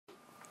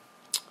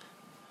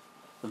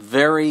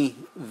Very,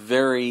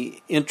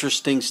 very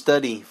interesting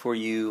study for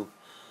you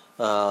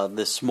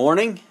this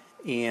morning.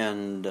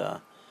 And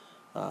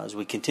as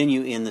we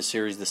continue in the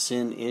series, The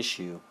Sin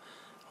Issue,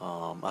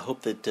 I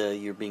hope that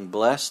you're being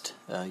blessed.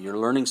 You're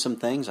learning some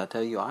things. I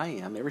tell you, I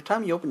am. Every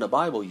time you open the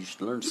Bible, you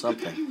should learn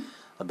something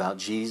about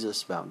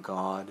Jesus, about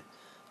God,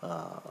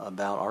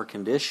 about our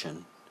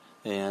condition,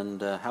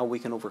 and how we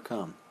can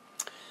overcome.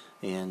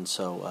 And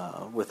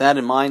so with that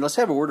in mind, let's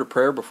have a word of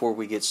prayer before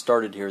we get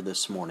started here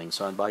this morning.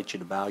 So I invite you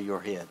to bow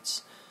your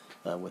heads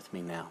with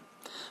me now.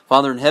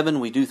 Father in heaven,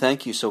 we do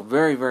thank you so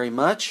very, very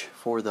much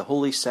for the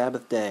holy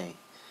Sabbath day,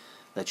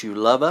 that you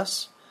love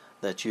us,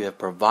 that you have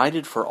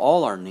provided for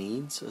all our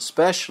needs,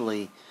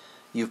 especially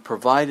you've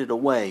provided a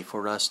way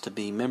for us to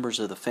be members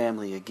of the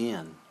family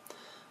again.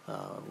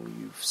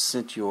 You've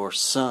sent your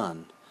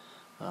Son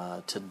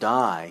to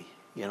die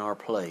in our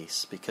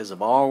place because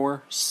of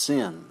our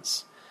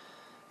sins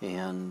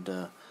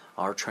and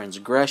our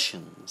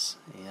transgressions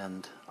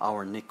and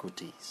our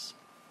iniquities.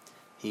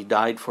 He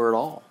died for it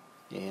all,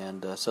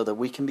 and so that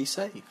we can be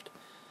saved.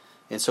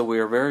 And so we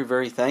are very,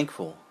 very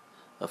thankful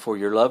for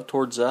your love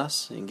towards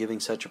us in giving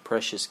such a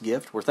precious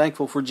gift. We're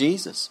thankful for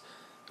Jesus,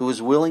 who was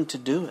willing to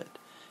do it.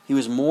 He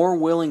was more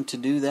willing to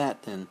do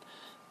that than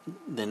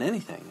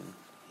anything. And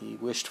he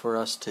wished for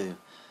us to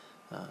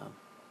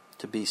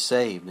be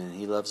saved, and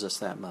he loves us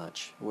that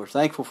much. We're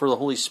thankful for the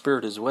Holy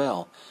Spirit as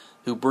well,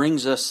 who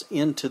brings us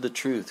into the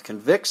truth,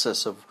 convicts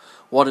us of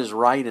what is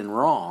right and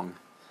wrong,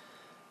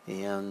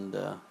 and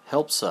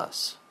helps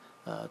us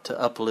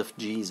to uplift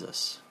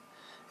Jesus.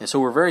 And so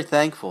we're very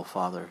thankful,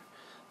 Father,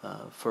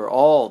 for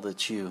all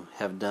that you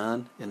have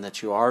done and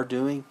that you are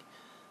doing.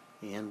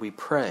 And we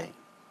pray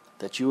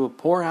that you will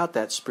pour out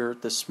that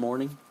Spirit this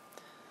morning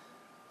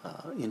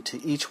into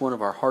each one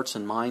of our hearts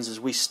and minds as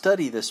we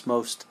study this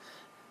most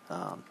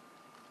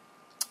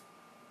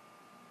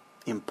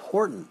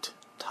important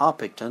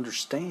topic to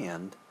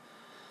understand,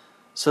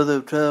 so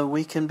that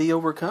we can be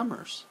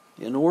overcomers.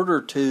 In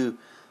order to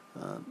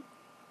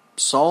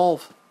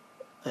solve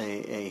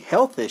a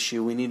health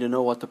issue, we need to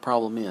know what the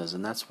problem is,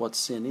 and that's what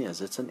sin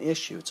is. It's an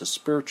issue. It's a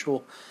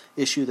spiritual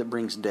issue that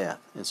brings death,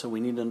 and so we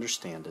need to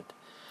understand it.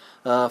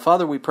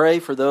 Father, we pray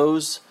for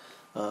those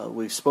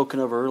we've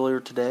spoken of earlier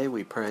today.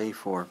 We pray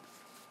for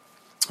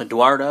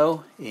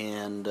Eduardo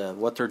and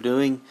what they're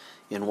doing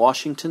in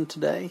Washington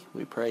today.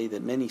 We pray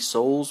that many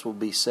souls will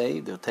be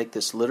saved. They'll take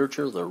this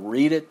literature, they'll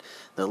read it,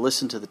 they'll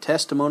listen to the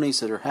testimonies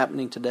that are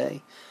happening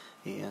today,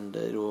 and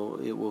it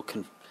will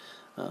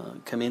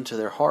come into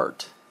their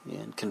heart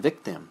and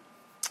convict them.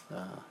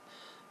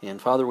 And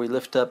Father, we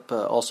lift up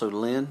also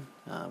Lynn.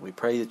 We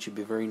pray that you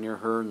be very near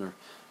her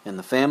and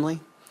the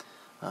family.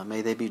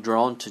 May they be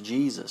drawn to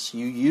Jesus.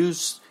 You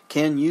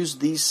can use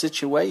these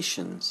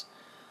situations,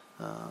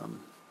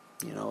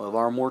 of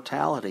our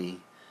mortality,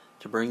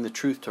 to bring the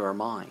truth to our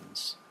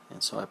minds.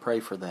 And so I pray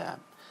for that.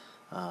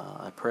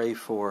 I pray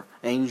for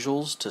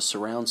angels to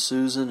surround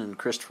Susan and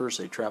Christopher as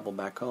they travel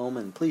back home.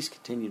 And please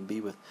continue to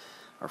be with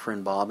our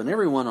friend Bob and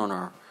everyone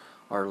on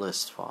our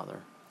list,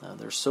 Father.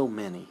 There's so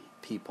many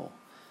people.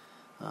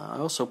 I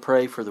also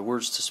pray for the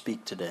words to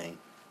speak today.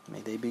 May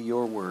they be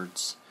your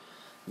words.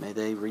 May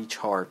they reach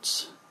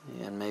hearts.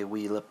 And may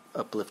we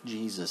uplift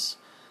Jesus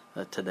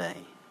today.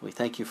 We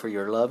thank you for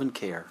your love and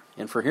care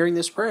and for hearing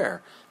this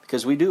prayer,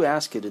 because we do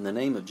ask it in the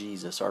name of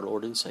Jesus, our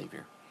Lord and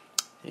Savior.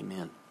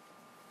 Amen.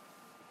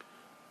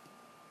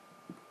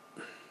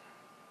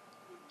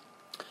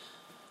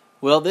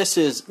 Well,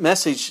 this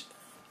message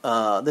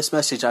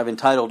I've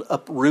entitled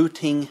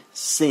Uprooting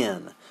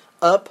Sin.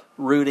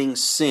 Uprooting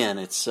Sin.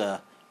 It's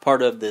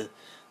part of the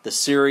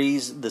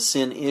series, The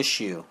Sin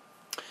Issue.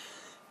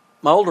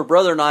 My older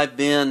brother and I have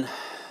been,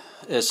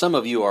 as some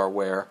of you are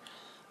aware,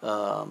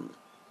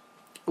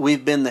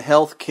 we've been the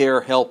health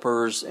care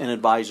helpers and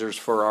advisors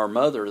for our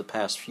mother the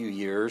past few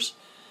years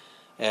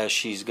as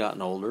she's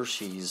gotten older.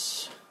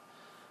 She's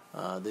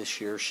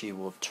this year she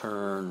will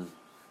turn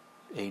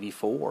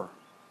 84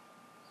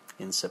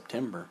 in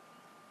September.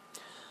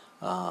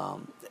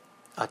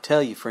 I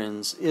tell you,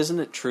 friends, isn't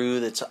it true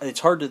that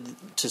it's hard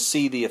to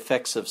see the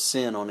effects of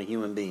sin on a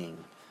human being?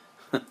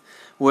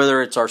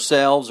 Whether it's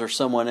ourselves or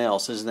someone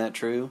else, isn't that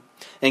true?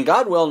 And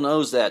God well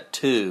knows that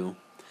too.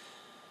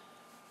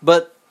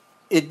 But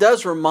it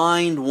does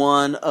remind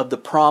one of the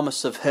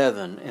promise of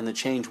heaven and the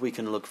change we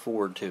can look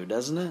forward to,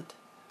 doesn't it?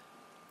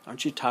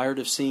 Aren't you tired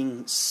of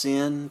seeing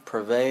sin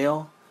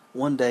prevail?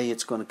 One day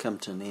it's going to come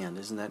to an end.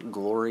 Isn't that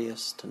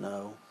glorious to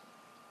know?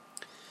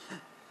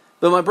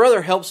 But my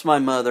brother helps my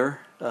mother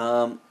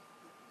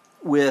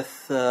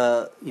with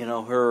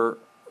her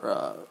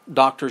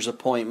doctor's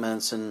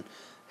appointments and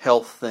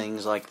health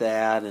things like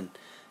that,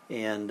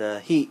 and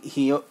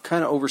he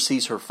kind of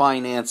oversees her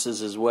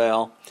finances as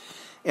well.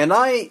 And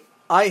I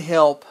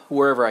help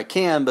wherever I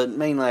can, but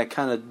mainly I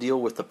kind of deal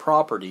with the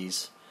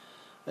properties.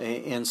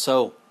 And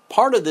so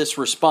part of this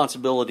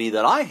responsibility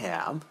that I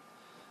have,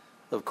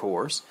 of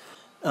course,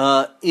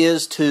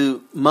 is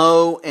to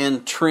mow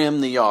and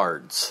trim the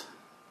yards.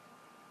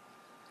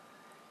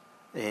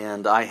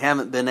 And I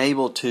haven't been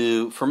able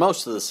to, for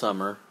most of the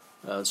summer,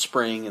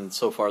 spring and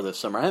so far this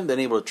summer. I haven't been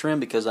able to trim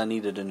because I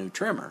needed a new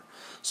trimmer.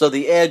 So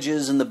the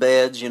edges and the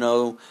beds,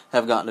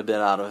 have gotten a bit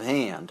out of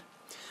hand.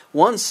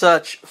 One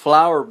such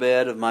flower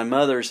bed of my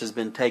mother's has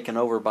been taken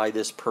over by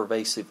this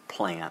pervasive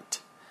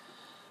plant,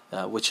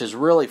 which has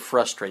really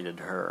frustrated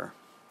her.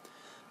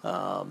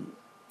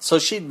 So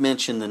she'd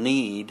mentioned the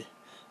need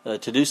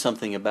to do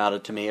something about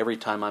it to me every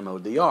time I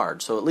mowed the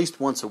yard. So at least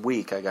once a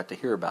week I got to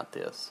hear about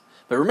this.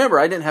 But remember,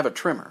 I didn't have a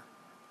trimmer,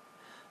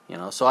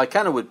 so I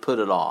kind of would put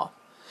it off.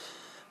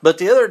 But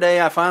the other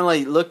day I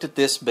finally looked at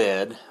this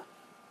bed,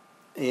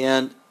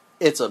 and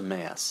it's a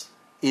mess.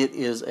 It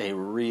is a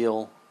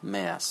real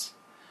mess.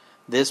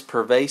 This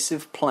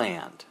pervasive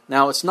plant.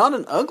 Now, it's not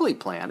an ugly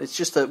plant. It's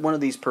just one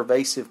of these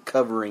pervasive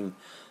covering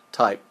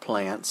type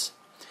plants.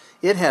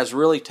 It has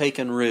really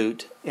taken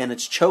root, and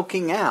it's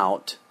choking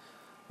out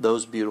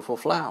those beautiful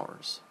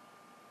flowers.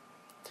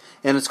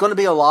 And it's going to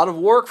be a lot of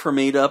work for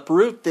me to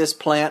uproot this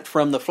plant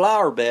from the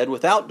flower bed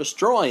without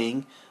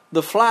destroying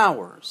the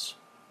flowers.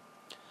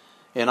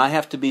 And I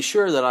have to be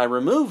sure that I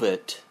remove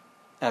it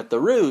at the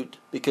root,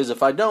 because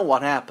if I don't,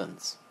 what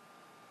happens?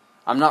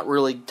 I'm not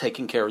really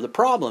taking care of the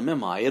problem,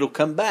 am I? It'll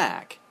come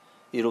back.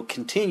 It'll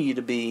continue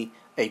to be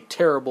a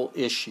terrible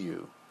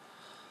issue.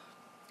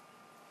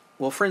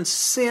 Well, friends,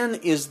 sin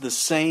is the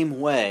same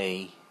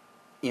way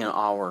in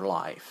our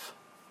life.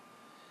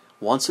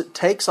 Once it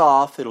takes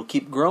off, it'll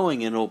keep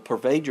growing and it'll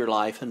pervade your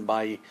life, and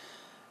by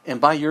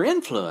your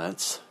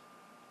influence,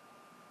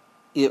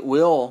 it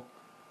will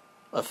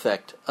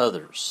affect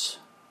others.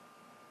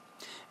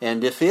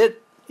 And if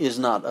it is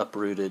not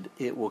uprooted,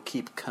 it will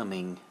keep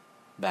coming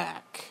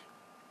back.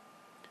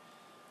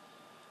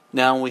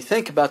 Now, when we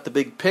think about the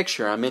big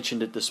picture, I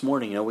mentioned it this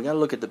morning, we got to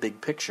look at the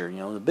big picture.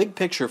 The big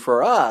picture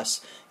for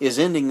us is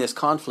ending this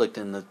conflict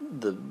in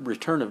the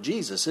return of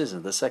Jesus, isn't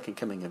it? The second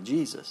coming of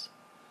Jesus.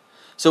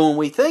 So when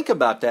we think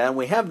about that, and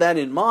we have that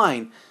in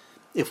mind,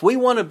 if we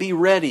want to be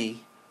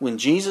ready when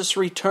Jesus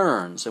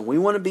returns, and we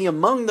want to be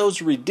among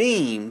those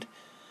redeemed,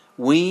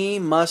 we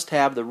must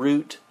have the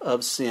root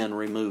of sin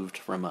removed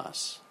from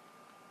us.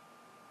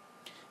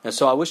 And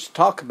so I wish to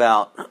talk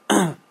about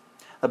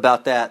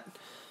that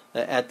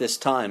at this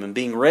time, and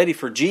being ready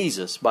for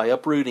Jesus by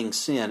uprooting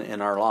sin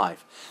in our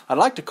life. I'd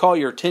like to call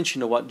your attention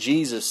to what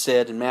Jesus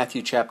said in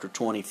Matthew chapter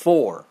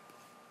 24.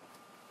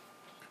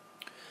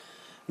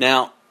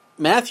 Now,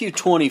 Matthew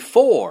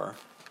 24,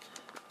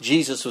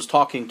 Jesus was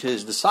talking to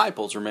his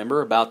disciples,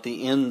 remember, about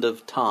the end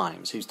of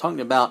times. He was talking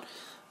about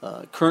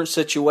current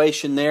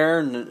situation there,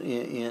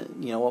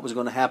 and what was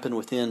going to happen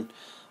within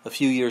a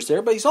few years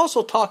there. But he's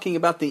also talking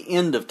about the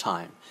end of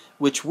time,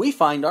 which we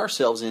find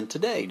ourselves in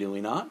today, do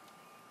we not?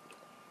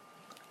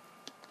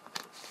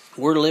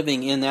 We're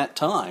living in that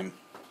time.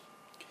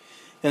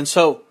 And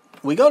so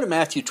we go to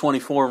Matthew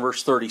 24,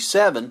 verse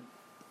 37,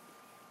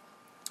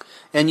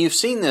 and you've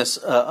seen this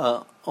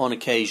on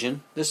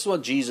occasion. This is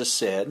what Jesus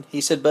said.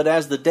 He said, "But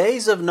as the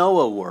days of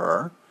Noah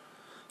were,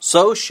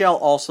 so shall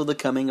also the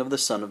coming of the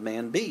Son of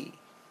Man be."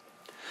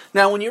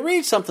 Now, when you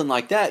read something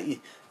like that,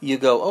 you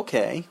go,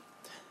 okay,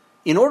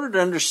 in order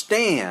to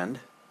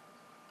understand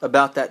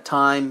about that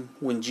time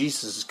when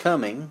Jesus is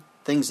coming,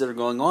 things that are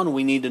going on,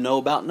 we need to know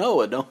about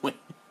Noah, don't we?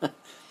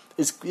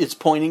 It's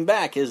pointing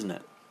back, isn't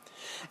it?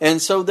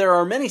 And so there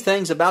are many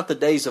things about the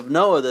days of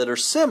Noah that are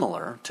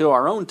similar to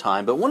our own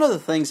time, but one of the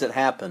things that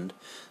happened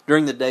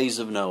during the days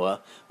of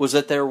Noah was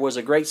that there was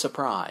a great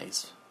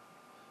surprise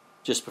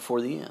just before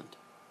the end.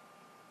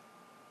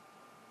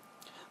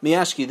 Let me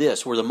ask you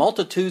this. Were the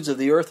multitudes of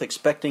the earth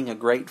expecting a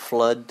great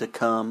flood to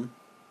come?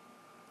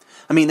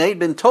 I mean, they'd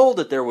been told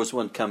that there was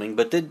one coming,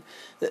 but did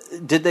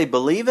they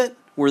believe it?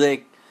 Were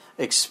they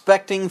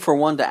expecting for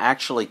one to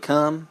actually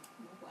come?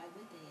 Why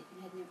would they? It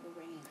had never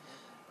rained.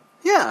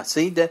 Yeah,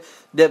 see,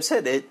 Deb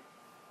said it.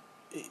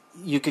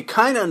 You could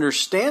kind of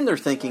understand their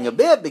thinking a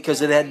bit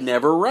because it had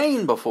never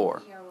rained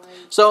before.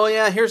 So,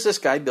 here's this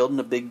guy building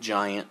a big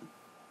giant,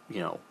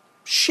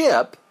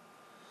 ship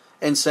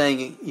and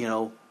saying,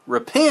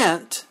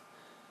 repent,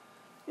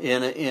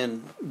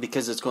 in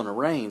because it's going to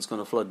rain, it's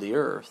going to flood the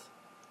earth.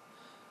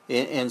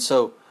 And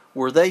so,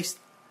 were they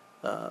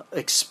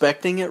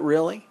expecting it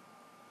really?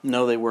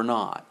 No, they were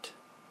not.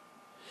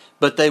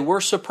 But they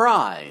were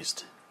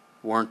surprised,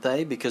 weren't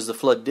they? Because the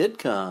flood did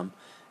come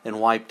and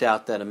wiped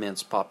out that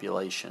immense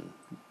population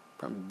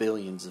from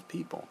billions of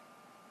people.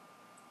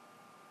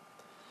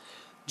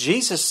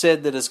 Jesus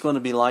said that it's going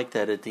to be like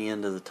that at the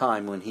end of the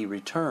time when He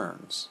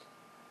returns.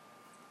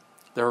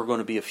 There are going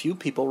to be a few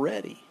people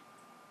ready,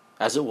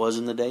 as it was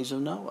in the days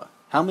of Noah.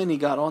 How many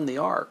got on the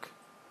ark?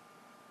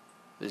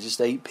 It was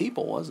just 8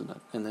 people, wasn't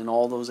it? And then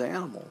all those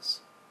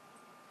animals.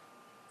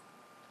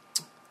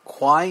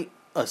 Quite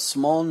a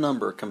small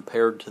number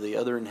compared to the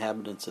other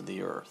inhabitants of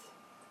the earth.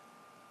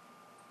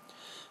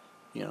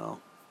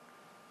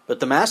 But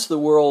the mass of the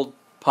world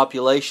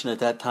population at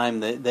that time,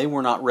 they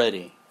were not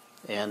ready.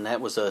 And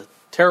that was a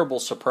terrible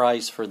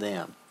surprise for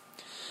them.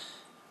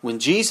 When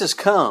Jesus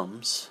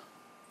comes,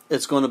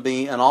 it's going to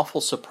be an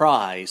awful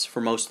surprise for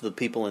most of the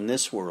people in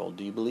this world.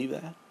 Do you believe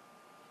that?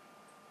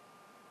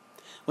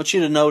 want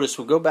you to notice,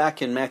 we'll go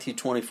back in Matthew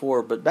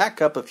 24, but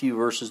back up a few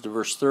verses to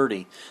verse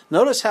 30.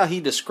 Notice how he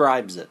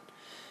describes it.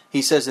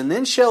 He says, "And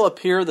then shall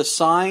appear the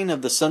sign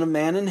of the Son of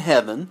Man in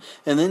heaven,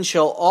 and then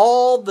shall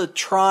all the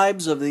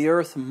tribes of the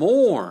earth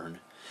mourn,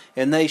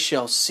 and they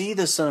shall see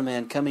the Son of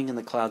Man coming in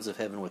the clouds of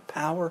heaven with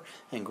power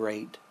and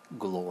great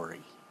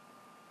glory."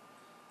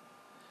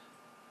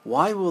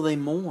 Why will they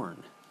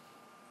mourn?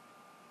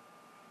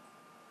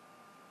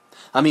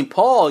 I mean,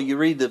 Paul, you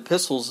read the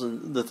epistles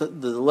and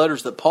the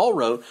letters that Paul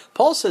wrote,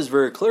 Paul says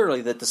very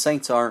clearly that the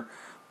saints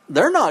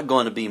they're not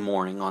going to be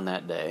mourning on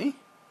that day.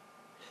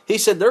 He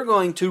said they're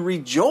going to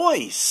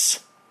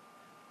rejoice.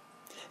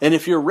 And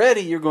if you're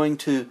ready, you're going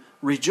to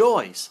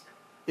rejoice.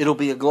 It'll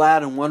be a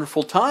glad and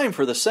wonderful time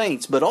for the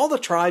saints, but all the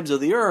tribes of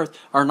the earth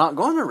are not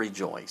going to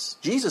rejoice.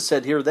 Jesus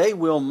said here, they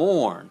will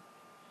mourn.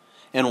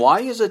 And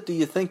why is it, do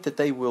you think, that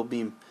they will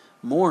be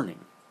mourning?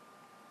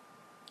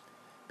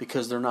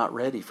 Because they're not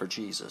ready for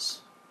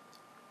Jesus.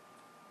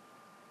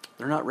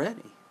 They're not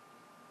ready.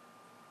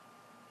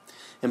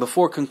 And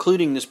before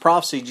concluding this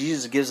prophecy,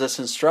 Jesus gives us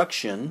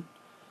instruction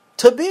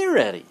to be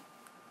ready.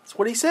 That's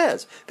what he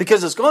says.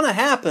 Because it's going to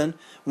happen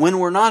when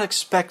we're not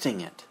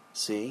expecting it.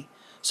 See?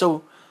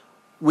 So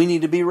we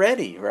need to be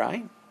ready,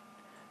 right?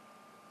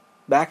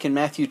 Back in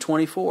Matthew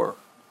 24.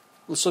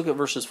 Let's look at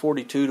verses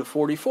 42 to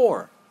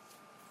 44.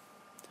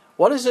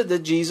 What is it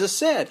that Jesus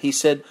said? He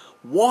said,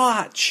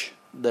 "Watch,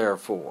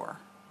 therefore,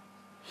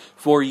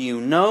 for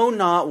you know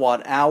not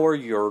what hour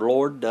your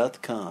Lord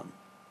doth come.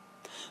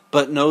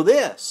 But know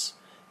this,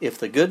 if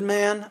the good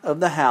man of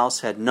the house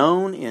had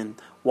known in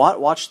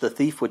what watch the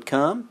thief would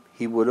come,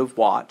 he would have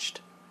watched,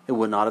 and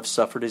would not have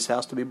suffered his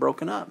house to be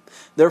broken up.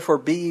 Therefore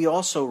be ye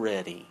also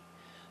ready,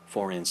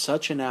 for in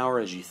such an hour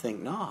as ye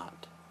think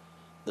not,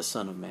 the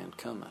Son of Man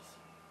cometh."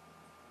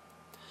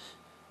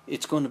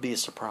 It's going to be a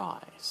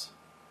surprise.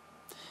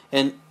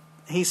 And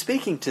he's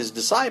speaking to his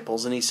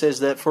disciples, and he says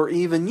that for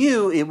even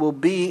you, it will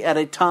be at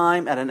a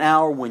time, at an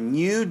hour when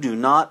you do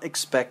not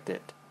expect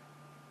it.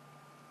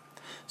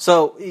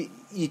 So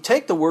you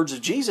take the words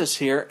of Jesus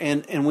here,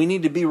 and we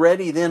need to be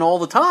ready then all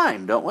the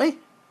time, don't we?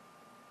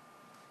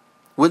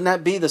 Wouldn't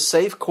that be the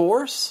safe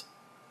course?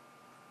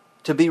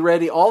 To be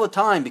ready all the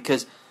time,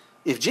 because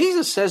if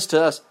Jesus says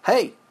to us,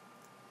 hey,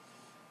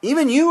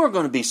 even you are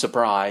going to be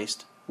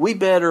surprised, we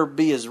better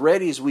be as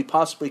ready as we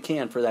possibly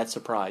can for that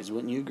surprise.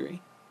 Wouldn't you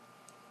agree?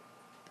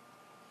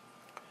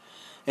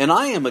 And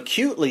I am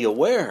acutely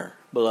aware,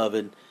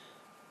 beloved,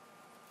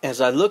 as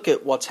I look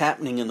at what's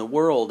happening in the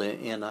world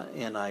and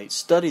I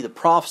study the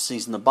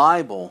prophecies in the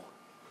Bible,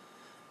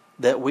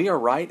 that we are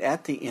right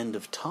at the end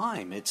of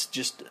time.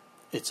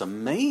 It's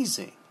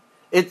amazing.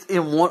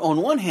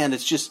 On one hand,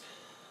 it's just,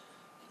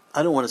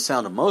 I don't want to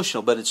sound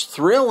emotional, but it's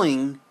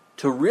thrilling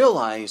to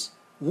realize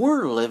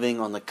we're living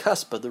on the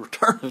cusp of the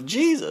return of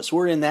Jesus.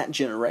 We're in that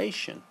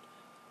generation.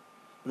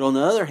 But on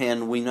the other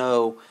hand, we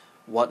know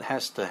what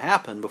has to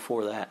happen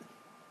before that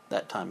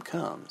time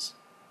comes.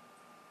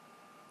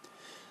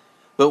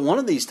 But one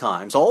of these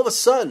times, all of a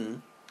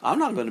sudden, I'm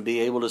not going to be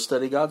able to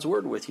study God's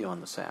Word with you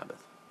on the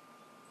Sabbath.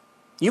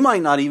 You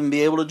might not even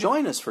be able to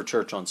join us for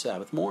church on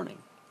Sabbath morning,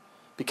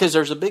 because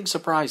there's a big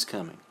surprise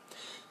coming.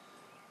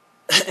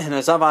 And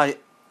as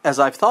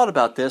I've thought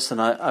about this,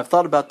 and I've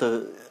thought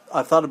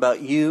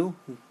about you,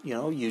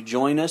 you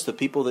join us, the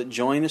people that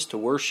join us to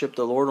worship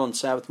the Lord on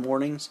Sabbath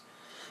mornings,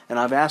 and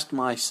I've asked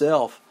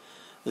myself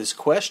this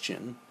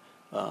question: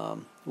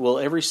 will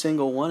every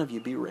single one of you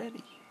be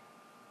ready?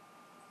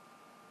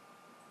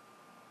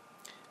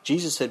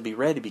 Jesus said, be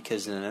ready,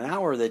 because in an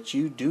hour that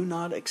you do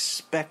not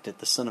expect it,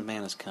 the Son of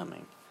Man is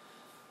coming.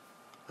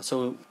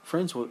 So,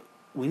 friends,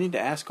 we need to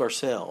ask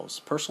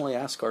ourselves, personally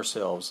ask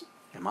ourselves,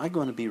 am I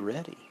going to be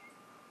ready?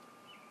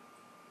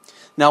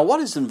 Now, what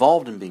is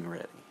involved in being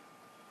ready?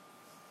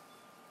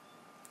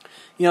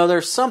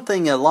 There's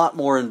something a lot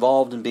more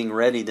involved in being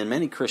ready than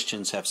many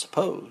Christians have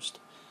supposed.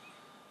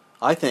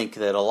 I think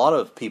that a lot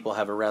of people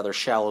have a rather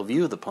shallow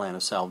view of the plan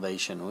of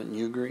salvation. Wouldn't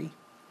you agree?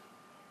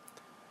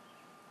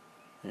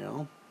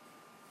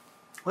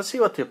 Let's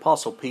see what the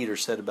Apostle Peter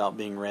said about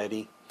being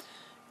ready,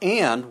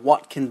 and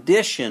what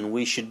condition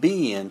we should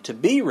be in to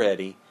be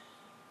ready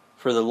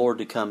for the Lord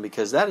to come,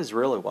 because that is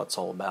really what it's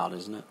all about,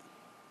 isn't it?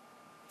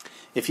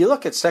 If you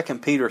look at 2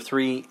 Peter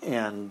 3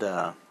 and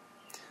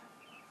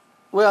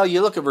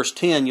you look at verse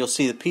 10, you'll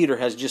see that Peter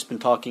has just been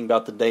talking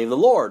about the day of the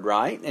Lord,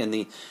 right?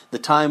 And the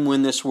time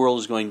when this world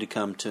is going to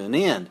come to an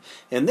end.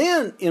 And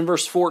then in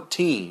verse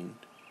 14,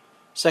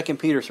 2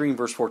 Peter 3 and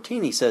verse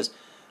 14, he says,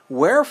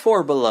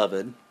 "Wherefore,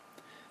 beloved,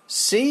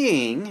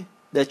 seeing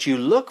that you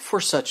look for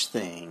such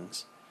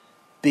things,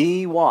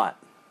 be" what?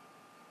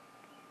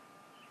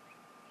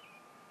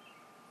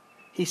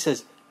 He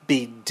says,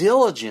 "Be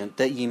diligent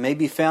that ye may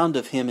be found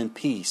of him in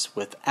peace,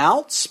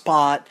 without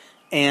spot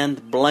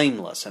and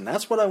blameless." And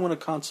that's what I want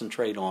to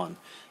concentrate on.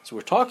 So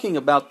we're talking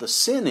about the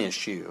sin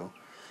issue.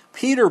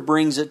 Peter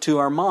brings it to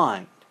our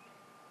mind.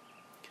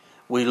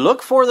 We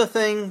look for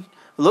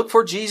look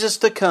for Jesus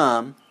to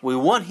come. We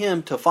want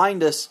him to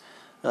find us,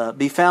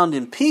 be found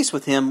in peace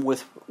with him,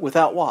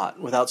 without what?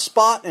 Without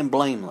spot and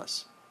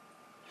blameless.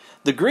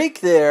 The Greek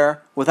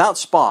there, without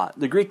spot,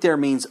 the Greek there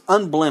means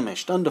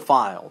unblemished,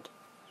 undefiled,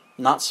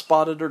 not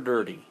spotted or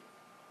dirty.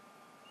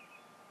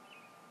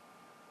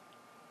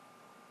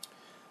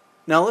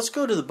 Now let's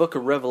go to the book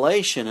of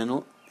Revelation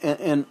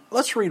and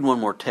let's read one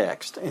more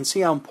text and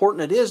see how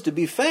important it is to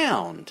be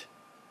found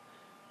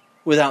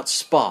without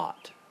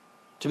spot,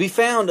 to be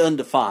found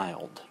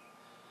undefiled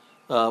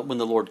when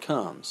the Lord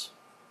comes.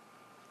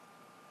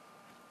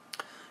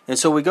 And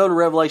so we go to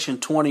Revelation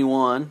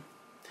 21,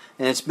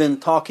 and it's been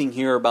talking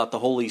here about the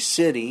holy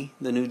city,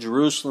 the New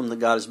Jerusalem that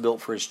God has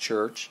built for His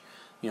church,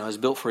 has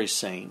built for His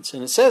saints.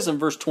 And it says in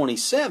verse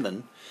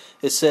 27,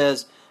 it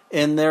says,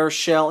 "And there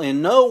shall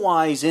in no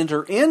wise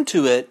enter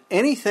into it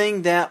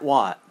anything that"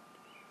 what?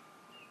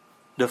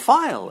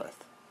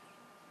 "Defileth,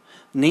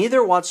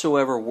 neither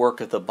whatsoever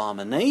worketh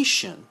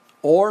abomination,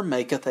 or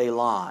maketh a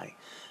lie,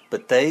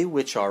 but they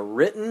which are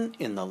written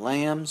in the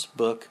Lamb's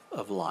book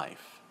of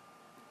life."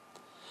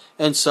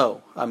 And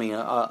so,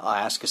 I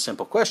ask a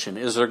simple question.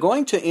 Is there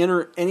going to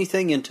enter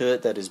anything into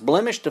it that is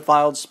blemished,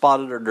 defiled,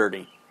 spotted, or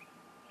dirty?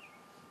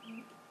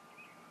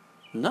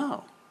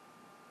 No.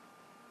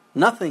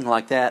 Nothing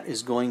like that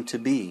is going to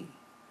be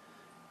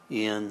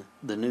in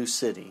the new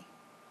city,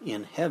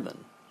 in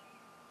heaven,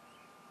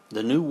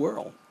 the new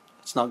world.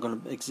 It's not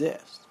going to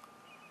exist.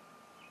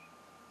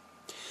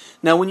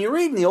 Now, when you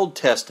read in the Old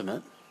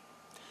Testament,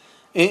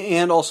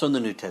 and also in the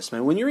New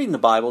Testament, when you read in the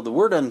Bible, the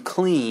word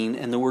unclean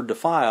and the word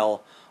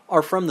defile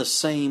are from the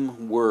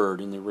same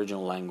word in the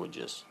original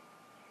languages.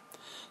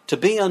 To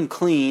be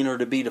unclean or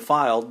to be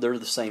defiled, they're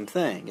the same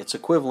thing. It's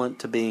equivalent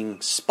to being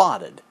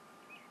spotted.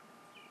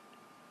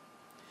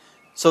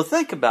 So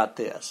think about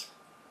this.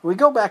 We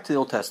go back to the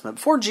Old Testament.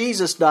 Before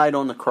Jesus died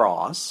on the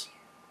cross,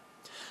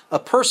 a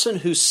person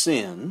who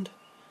sinned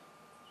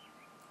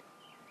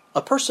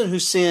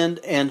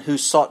and who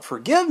sought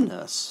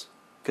forgiveness,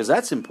 because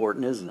that's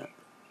important, isn't it?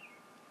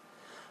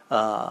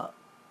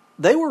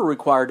 They were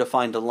required to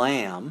find a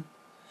lamb,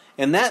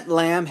 and that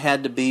lamb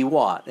had to be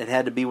what? It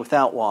had to be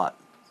without what?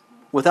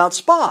 Without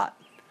spot,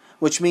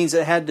 which means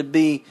it had to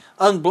be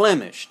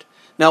unblemished.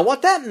 Now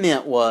what that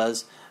meant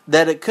was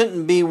that it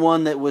couldn't be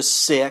one that was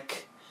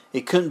sick,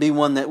 it couldn't be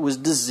one that was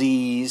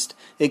diseased,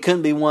 it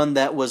couldn't be one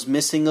that was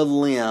missing a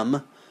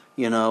limb,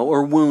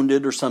 or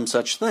wounded or some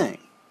such thing.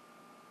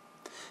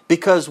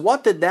 Because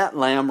what did that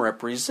lamb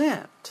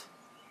represent?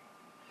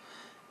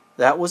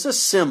 That was a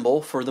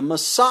symbol for the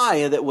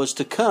Messiah that was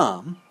to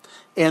come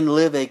and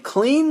live a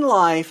clean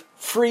life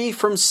free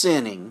from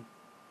sinning.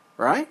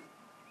 Right?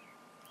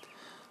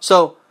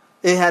 So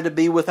it had to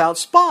be without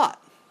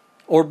spot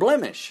or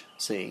blemish.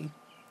 See?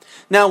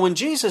 Now when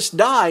Jesus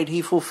died,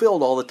 He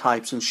fulfilled all the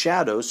types and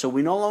shadows, so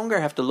we no longer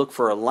have to look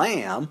for a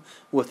lamb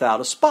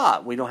without a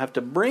spot. We don't have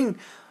to bring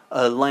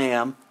a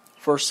lamb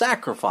for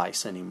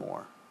sacrifice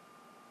anymore.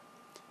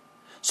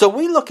 So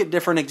we look at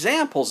different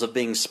examples of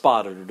being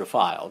spotted or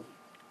defiled.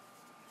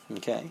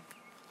 Okay?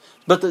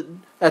 But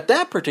at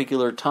that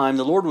particular time,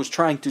 the Lord was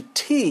trying to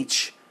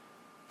teach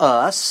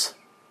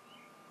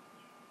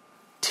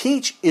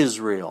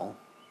Israel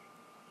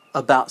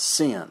about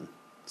sin,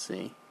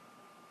 see,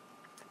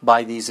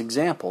 by these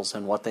examples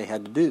and what they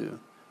had to do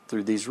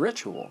through these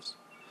rituals.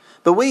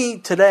 But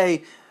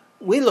today,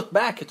 we look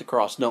back at the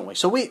cross, don't we?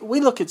 So we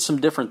look at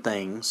some different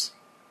things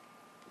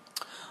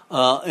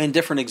and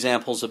different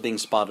examples of being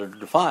spotted or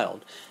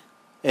defiled.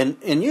 And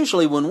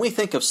usually when we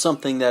think of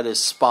something that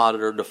is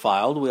spotted or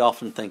defiled, we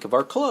often think of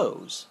our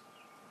clothes.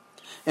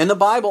 And the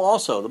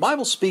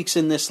Bible speaks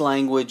in this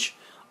language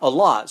a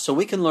lot, so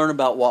we can learn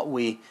about what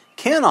we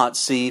cannot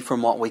see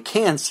from what we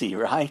can see,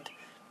 right?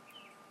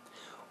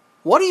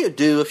 What do you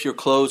do if your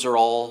clothes are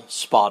all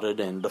spotted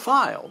and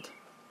defiled?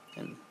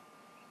 And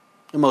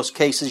in most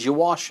cases, you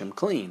wash them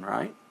clean,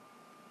 right?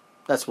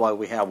 That's why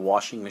we have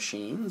washing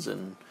machines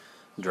and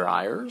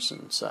dryers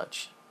and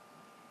such.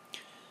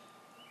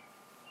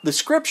 The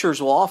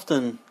Scriptures will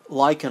often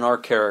liken our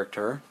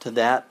character to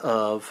that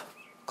of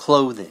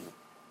clothing.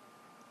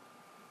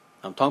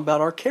 I'm talking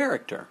about our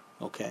character,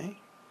 okay?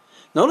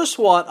 Notice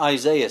what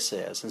Isaiah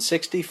says in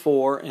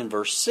 64 and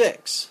verse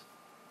 6.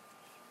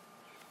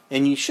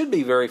 And you should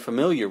be very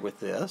familiar with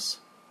this.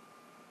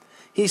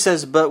 He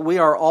says, "But we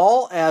are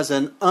all as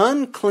an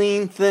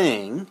unclean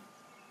thing."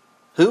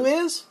 Who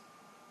is?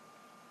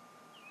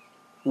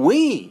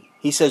 We.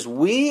 He says,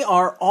 we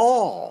are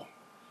all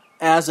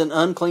as an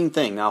unclean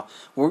thing. Now,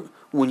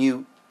 when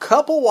you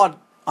couple what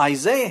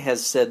Isaiah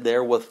has said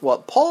there with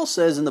what Paul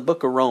says in the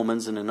book of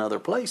Romans and in other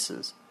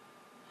places,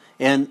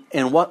 and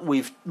what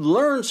we've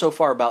learned so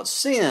far about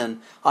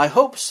sin, I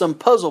hope some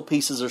puzzle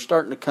pieces are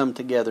starting to come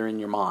together in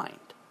your mind.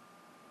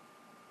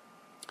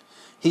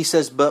 He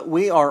says, "But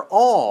we are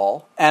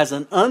all as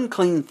an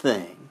unclean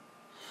thing,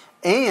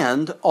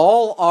 and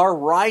all our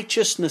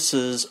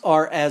righteousnesses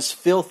are as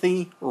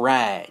filthy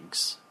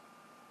rags.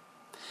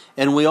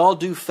 And we all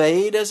do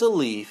fade as a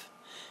leaf,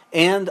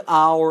 and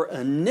our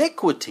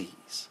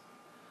iniquities,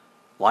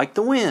 like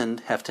the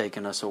wind, have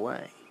taken us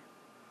away."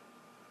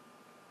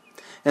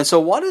 And so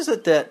what is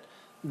it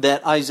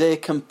that Isaiah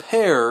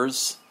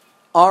compares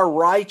our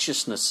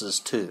righteousnesses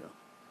to?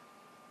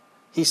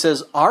 He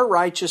says, our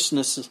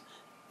righteousness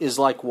is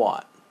like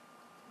what?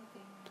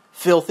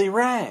 Filthy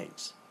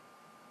rags.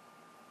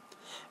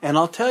 And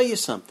I'll tell you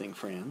something,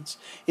 friends.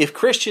 If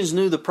Christians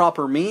knew the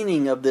proper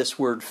meaning of this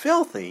word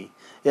filthy,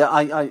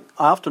 I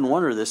often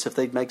wonder this, if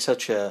they'd make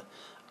such a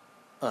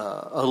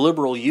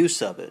liberal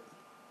use of it.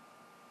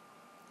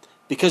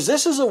 Because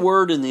this is a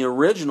word in the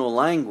original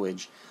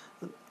language,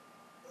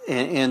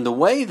 and the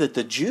way that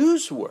the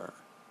Jews were,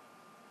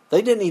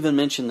 they didn't even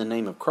mention the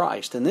name of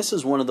Christ. And this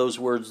is one of those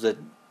words that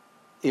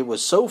it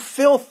was so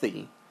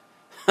filthy,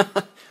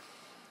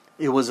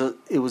 it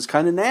was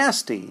kind of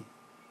nasty.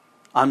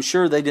 I'm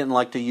sure they didn't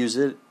like to use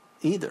it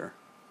either.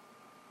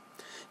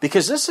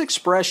 Because this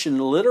expression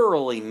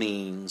literally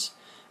means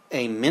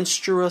a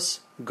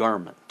menstruous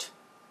garment.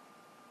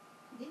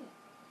 Yeah.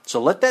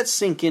 So let that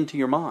sink into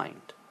your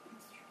mind.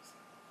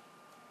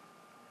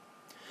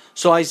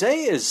 So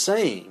Isaiah is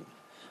saying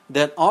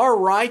that our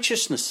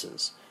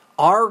righteousnesses,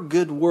 our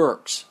good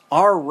works,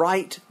 our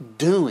right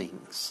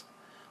doings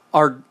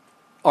are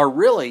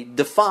really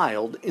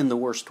defiled in the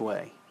worst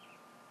way.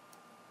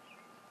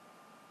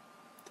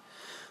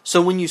 So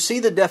when you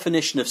see the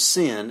definition of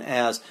sin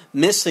as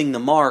missing the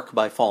mark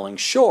by falling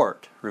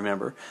short,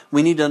 remember,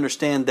 we need to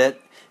understand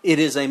that it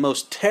is a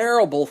most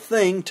terrible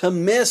thing to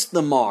miss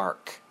the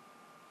mark,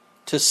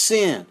 to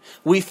sin.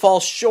 We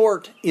fall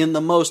short in the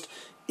most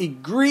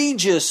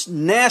egregious,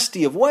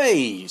 nasty of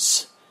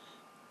ways.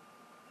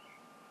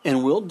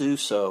 And we'll do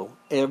so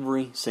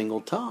every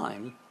single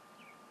time,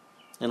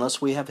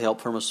 unless we have help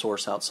from a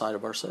source outside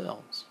of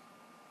ourselves.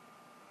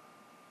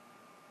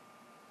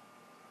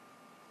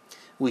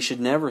 We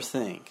should never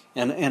think,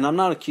 and I'm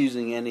not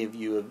accusing any of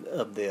you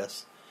of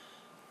this,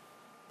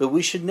 but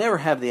we should never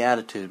have the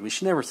attitude, we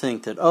should never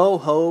think that, oh,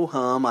 ho,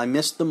 hum, I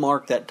missed the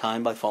mark that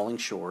time by falling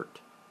short.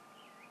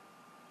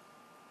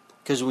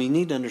 Because we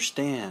need to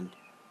understand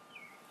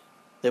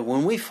that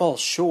when we fall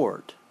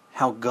short,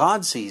 how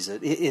God sees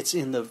it, it's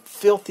in the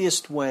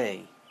filthiest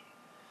way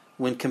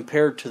when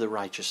compared to the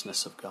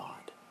righteousness of God.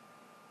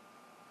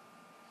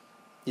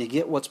 You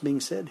get what's being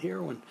said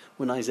here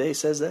when Isaiah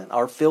says that?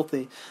 All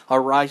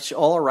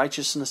our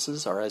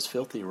righteousnesses are as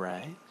filthy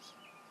rags.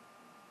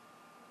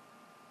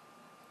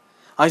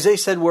 Isaiah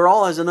said we're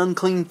all as an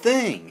unclean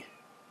thing,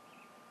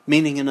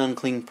 meaning an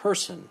unclean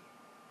person.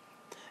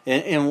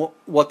 And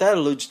what that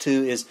alludes to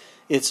is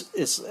it's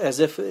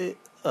as if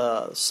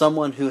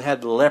someone who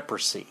had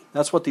leprosy.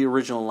 That's what the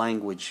original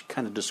language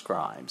kind of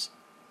describes.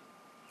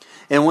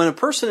 And when a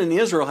person in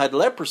Israel had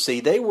leprosy,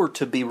 they were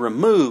to be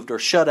removed or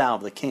shut out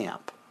of the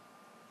camp.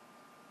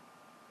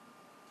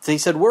 So he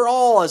said, we're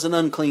all as an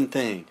unclean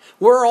thing.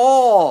 We're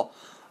all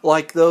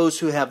like those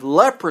who have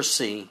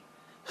leprosy,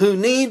 who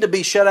need to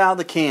be shut out of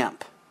the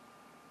camp.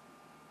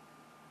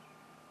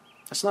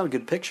 That's not a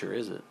good picture,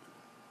 is it?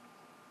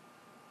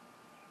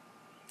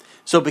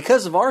 So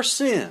because of our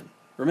sin,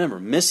 remember,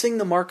 missing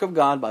the mark of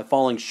God by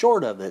falling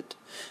short of it,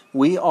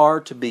 we are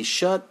to be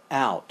shut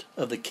out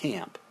of the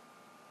camp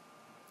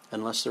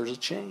unless there's a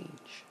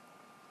change.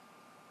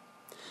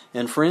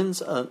 And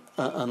friends,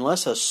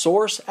 unless a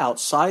source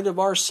outside of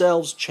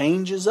ourselves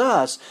changes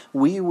us,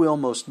 we will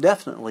most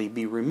definitely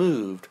be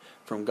removed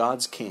from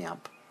God's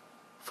camp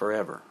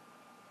forever.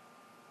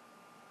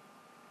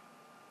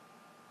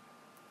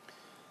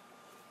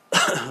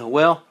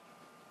 Well,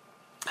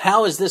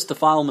 how is this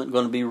defilement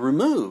going to be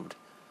removed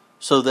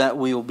so that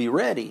we will be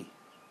ready?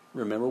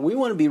 Remember, we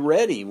want to be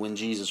ready when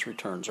Jesus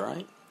returns,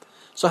 right?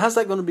 So how's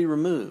that going to be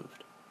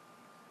removed?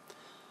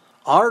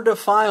 Our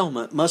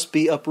defilement must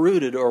be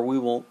uprooted or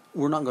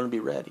we're not going to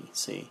be ready,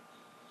 see?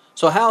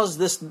 So how is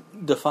this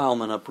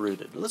defilement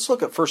uprooted? Let's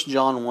look at 1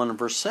 John 1 and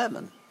verse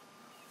 7.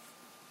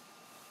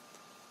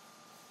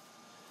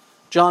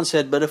 John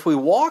said, but if we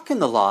walk in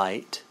the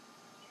light,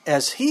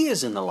 as He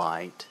is in the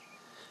light,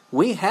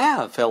 we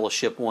have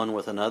fellowship one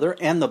with another,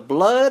 and the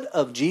blood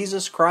of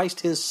Jesus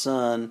Christ His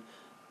Son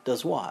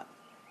does what?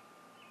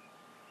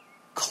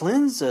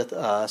 Cleanseth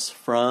us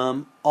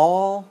from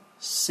all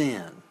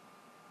sin.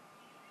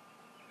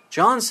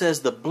 John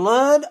says the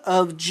blood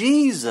of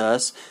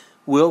Jesus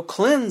will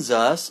cleanse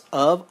us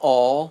of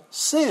all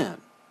sin.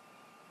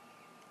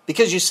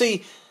 Because you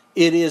see,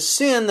 it is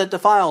sin that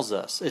defiles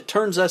us. It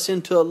turns us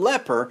into a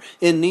leper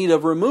in need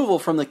of removal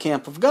from the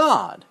camp of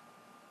God.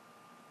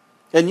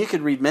 And you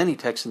could read many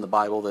texts in the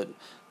Bible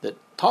that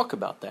talk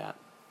about that.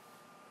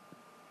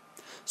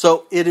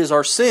 So it is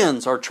our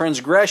sins, our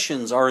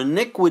transgressions, our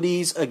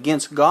iniquities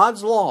against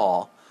God's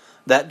law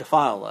that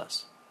defile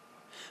us.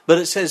 But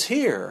it says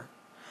here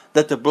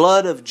that the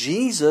blood of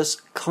Jesus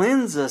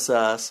cleanses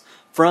us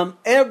from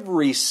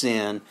every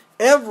sin,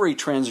 every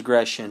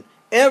transgression,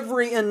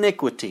 every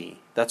iniquity.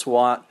 That's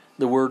what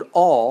the word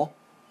all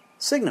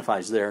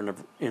signifies there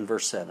in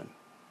verse 7.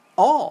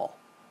 All.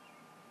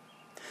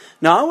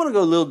 Now I want to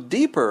go a little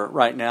deeper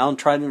right now and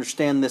try to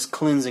understand this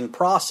cleansing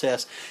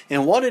process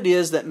and what it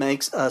is that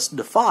makes us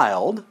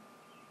defiled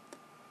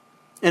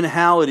and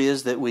how it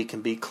is that we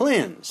can be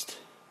cleansed.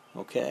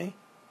 Okay?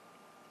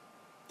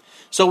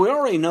 So we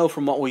already know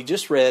from what we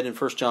just read in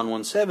 1 John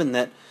 1:7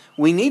 that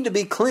we need to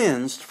be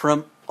cleansed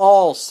from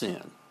all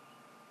sin.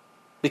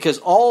 Because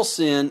all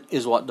sin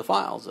is what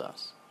defiles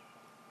us.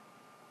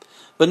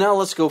 But now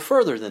let's go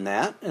further than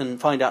that and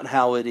find out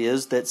how it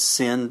is that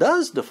sin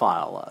does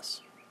defile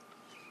us.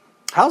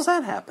 How's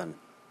that happen?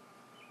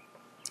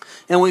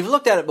 And we've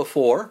looked at it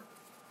before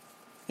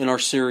in our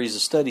series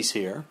of studies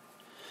here.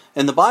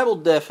 And the Bible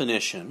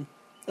definition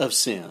of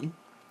sin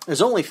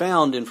is only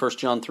found in 1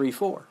 John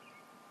 3:4.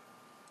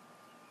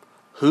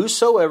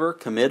 Whosoever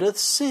committeth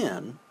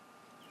sin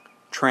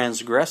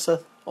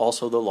transgresseth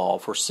also the law,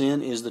 for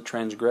sin is the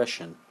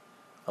transgression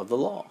of the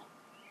law.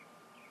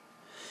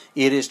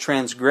 It is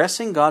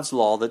transgressing God's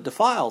law that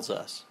defiles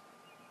us.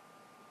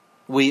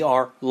 We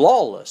are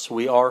lawless.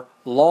 We are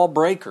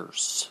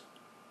lawbreakers.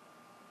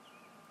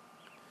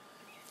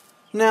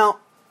 Now,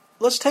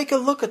 let's take a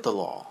look at the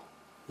law.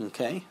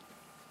 Okay?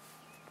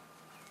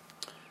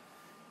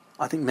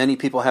 I think many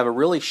people have a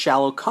really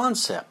shallow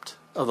concept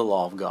of the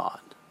law of God.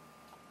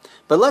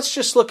 But let's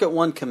just look at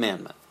one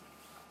commandment.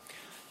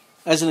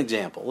 As an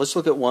example, let's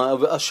look at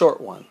a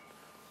short one.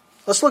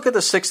 Let's look at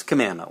the sixth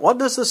commandment. What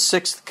does the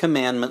sixth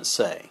commandment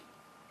say?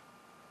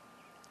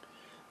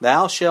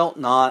 Thou shalt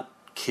not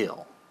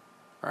kill.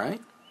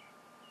 Right?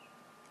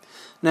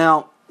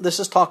 Now, this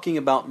is talking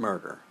about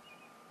murder.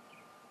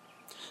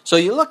 So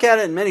you look at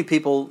it, and many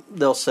people,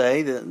 they'll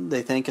say,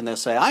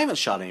 I haven't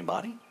shot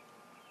anybody.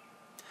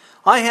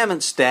 I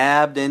haven't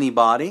stabbed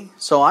anybody,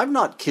 so I've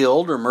not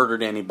killed or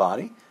murdered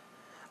anybody.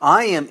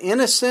 I am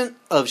innocent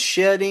of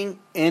shedding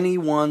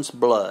anyone's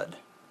blood.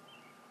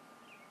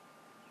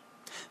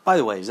 By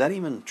the way, is that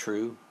even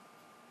true?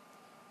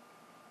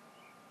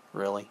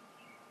 Really?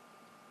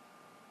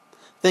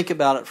 Think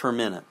about it for a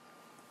minute.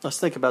 Let's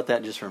think about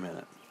that just for a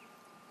minute.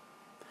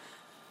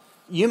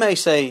 You may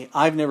say,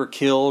 I've never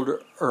killed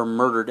or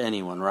murdered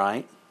anyone,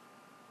 right?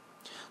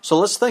 So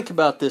let's think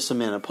about this a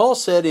minute. Paul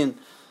said in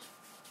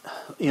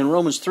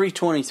Romans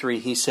 3:23,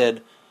 he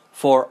said,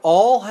 for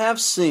all have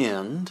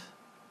sinned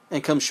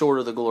and come short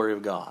of the glory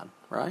of God,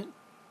 right?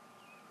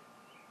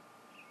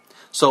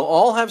 So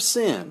all have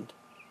sinned,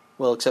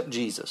 well, except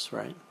Jesus,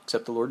 right?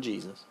 Except the Lord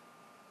Jesus.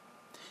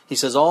 He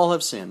says all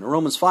have sinned. In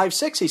Romans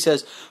 5:6 he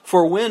says,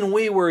 for when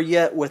we were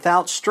yet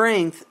without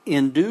strength,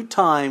 in due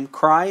time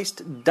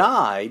Christ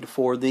died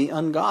for the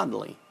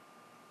ungodly.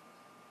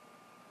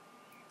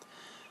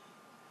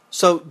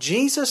 So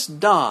Jesus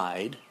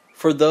died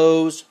for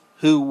those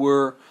who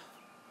were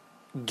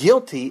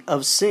guilty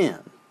of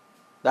sin.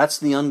 That's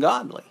the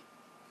ungodly.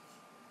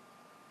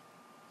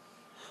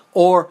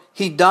 Or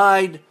he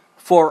died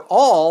for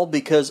all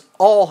because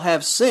all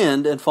have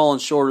sinned and fallen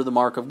short of the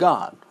mark of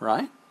God,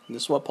 right?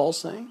 This is what Paul's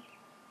saying.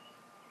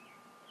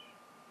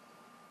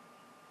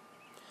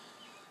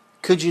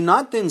 Could you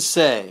not then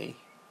say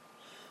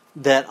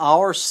that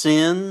our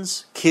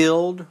sins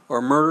killed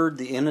or murdered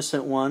the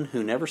innocent one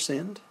who never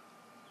sinned?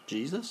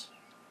 Jesus?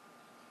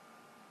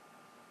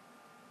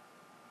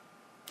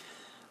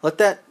 Let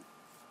that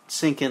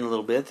sink in a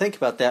little bit. Think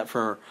about that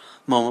for a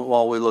moment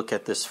while we look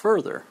at this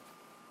further.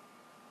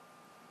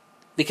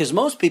 Because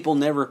most people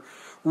never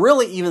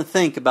really even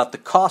think about the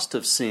cost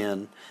of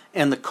sin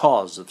and the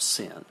cause of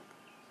sin.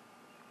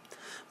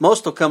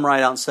 Most will come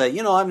right out and say,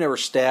 I've never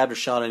stabbed or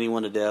shot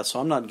anyone to death, so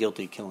I'm not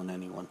guilty of killing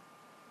anyone.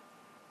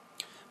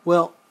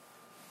 Well,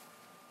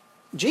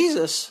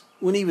 Jesus,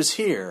 when he was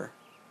here,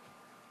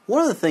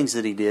 one of the things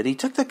that he did, he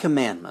took the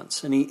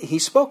commandments and he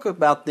spoke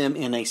about them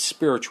in a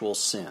spiritual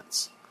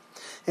sense.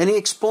 And he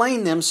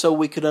explained them so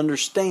we could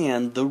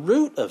understand the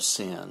root of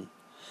sin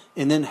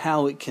and then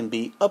how it can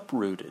be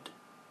uprooted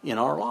in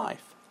our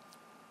life.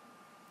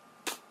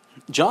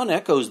 John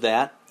echoes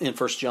that in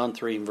 1 John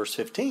 3 and verse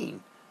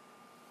 15.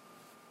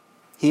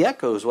 He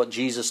echoes what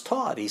Jesus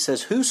taught. He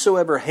says,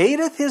 whosoever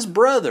hateth his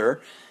brother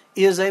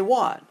is a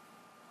what?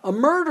 A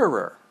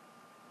murderer.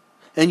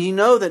 And ye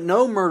know that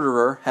no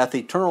murderer hath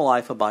eternal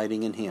life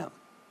abiding in him.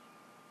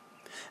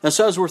 And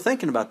so as we're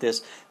thinking about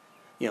this,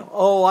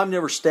 I've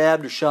never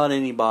stabbed or shot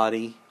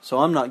anybody, so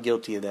I'm not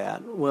guilty of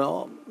that.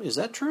 Well, is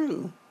that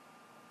true?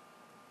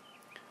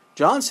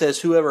 John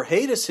says, whoever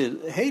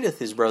hateth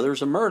his brother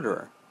is a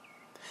murderer.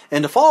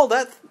 And to follow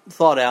that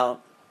thought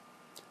out,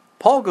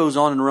 Paul goes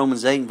on in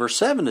Romans 8 and verse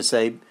 7 to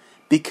say,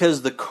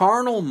 because the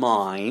carnal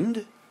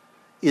mind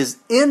is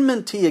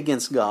enmity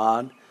against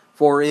God,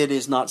 for it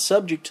is not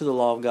subject to the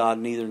law of God,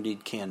 neither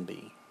indeed can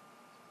be.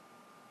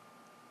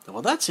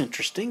 Well, that's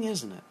interesting,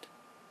 isn't it?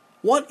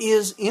 What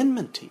is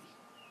enmity?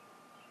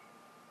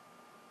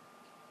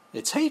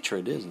 It's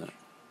hatred, isn't it?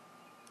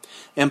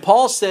 And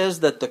Paul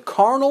says that the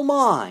carnal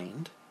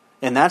mind,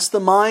 and that's the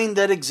mind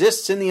that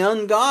exists in the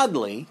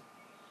ungodly,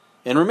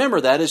 and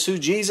remember, that is who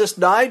Jesus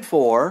died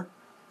for.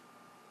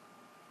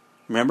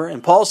 Remember?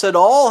 And Paul said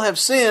all have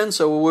sinned,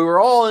 so we were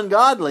all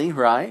ungodly,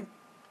 right?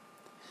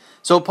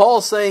 So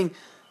Paul's saying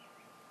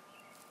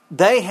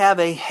they have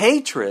a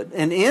hatred,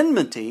 an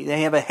enmity.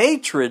 They have a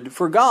hatred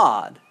for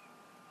God.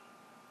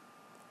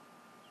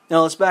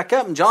 Now let's back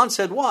up. And John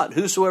said what?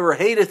 Whosoever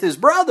hateth his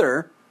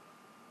brother,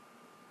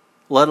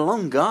 let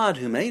alone God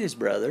who made his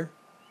brother,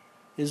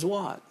 is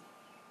what?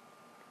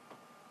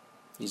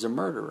 He's a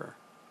murderer.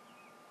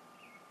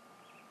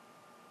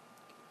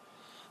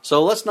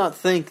 So let's not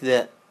think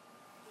that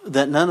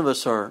none of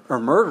us are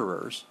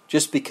murderers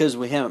just because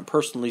we haven't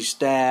personally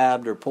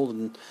stabbed or pulled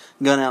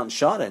a gun out and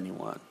shot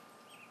anyone.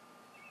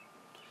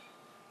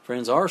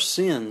 Friends, our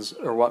sins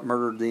are what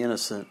murdered the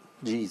innocent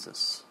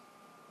Jesus.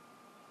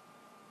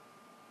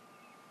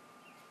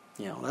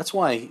 That's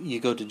why you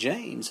go to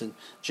James, and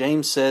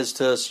James says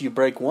to us, you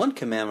break one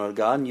commandment of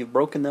God and you've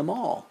broken them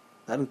all.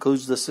 That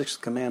includes the sixth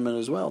commandment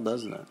as well,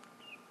 doesn't it?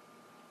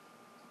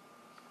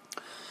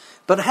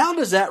 But how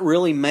does that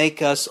really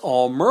make us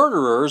all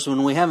murderers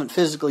when we haven't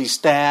physically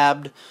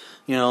stabbed,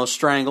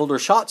 strangled, or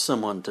shot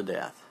someone to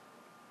death?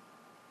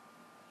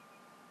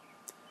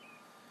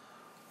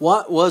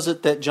 What was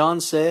it that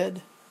John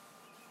said?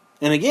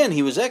 And again,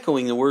 he was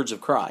echoing the words of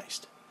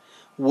Christ.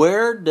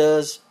 Where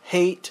does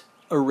hate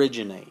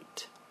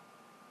originate?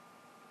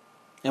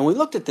 And we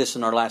looked at this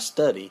in our last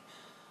study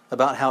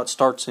about how it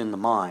starts in the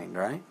mind,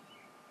 right?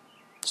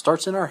 It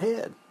starts in our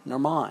head, in our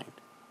mind.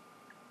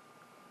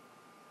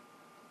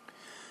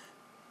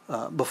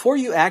 Before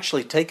you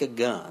actually take a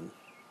gun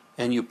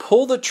and you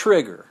pull the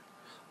trigger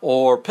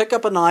or pick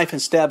up a knife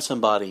and stab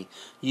somebody,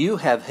 you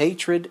have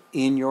hatred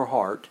in your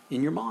heart,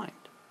 in your mind.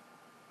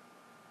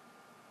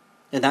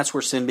 And that's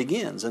where sin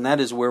begins, and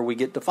that is where we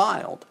get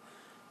defiled,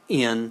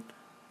 in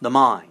the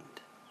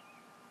mind.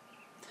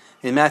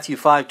 In Matthew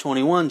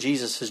 5:21,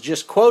 Jesus has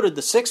just quoted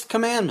the sixth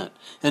commandment,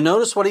 and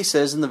notice what he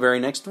says in the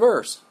very next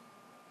verse.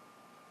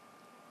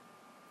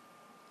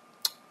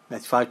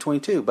 Matthew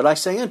 5:22, but I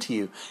say unto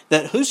you,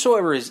 that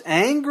whosoever is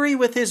angry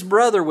with his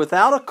brother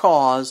without a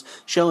cause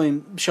shall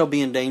be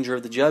in danger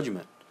of the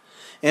judgment.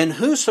 And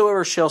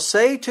whosoever shall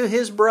say to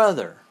his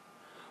brother,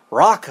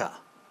 Raka,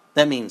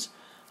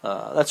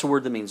 that's a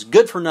word that means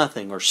good for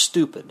nothing or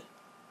stupid.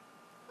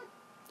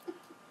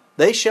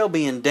 They shall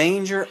be in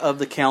danger of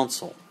the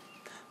council.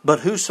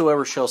 But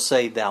whosoever shall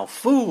say, thou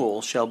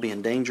fool, shall be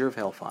in danger of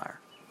hellfire.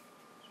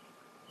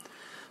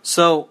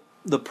 So,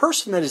 the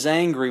person that is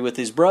angry with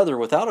his brother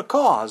without a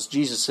cause,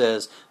 Jesus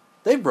says,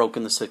 they've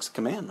broken the sixth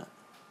commandment.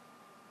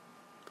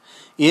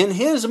 In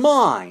his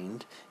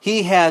mind,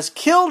 he has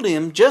killed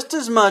him just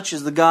as much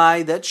as the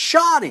guy that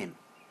shot him.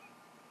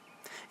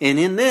 And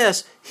in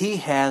this, he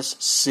has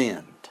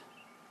sinned.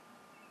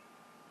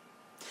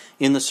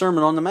 In the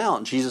Sermon on the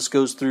Mount, Jesus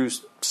goes through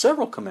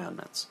several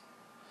commandments.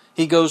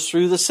 He goes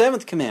through the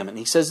seventh commandment.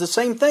 He says the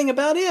same thing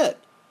about it.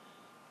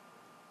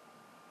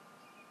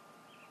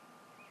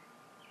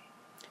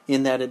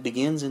 In that it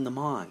begins in the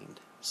mind,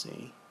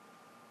 see?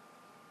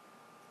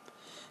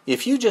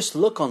 If you just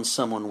look on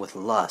someone with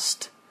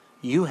lust,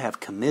 you have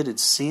committed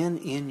sin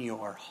in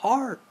your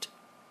heart.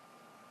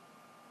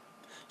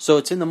 So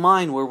it's in the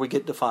mind where we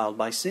get defiled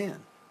by sin.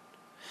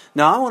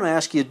 Now I want to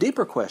ask you a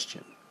deeper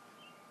question.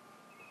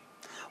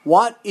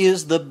 What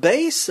is the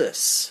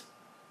basis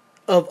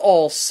of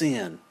all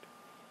sin?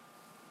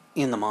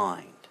 In the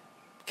mind.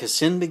 Because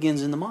sin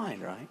begins in the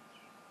mind, right?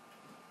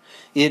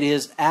 It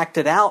is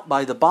acted out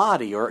by the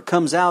body, or it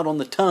comes out on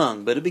the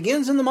tongue, but it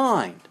begins in the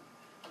mind.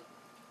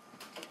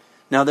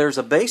 Now there's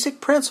a basic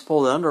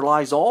principle that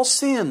underlies all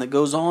sin that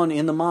goes on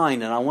in the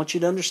mind, and I want you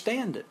to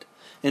understand it.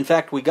 In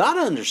fact, we got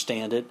to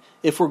understand it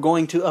if we're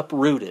going to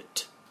uproot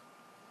it.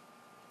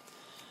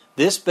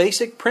 This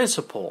basic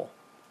principle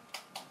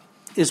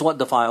is what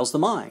defiles the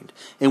mind.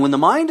 And when the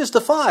mind is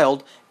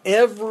defiled,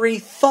 every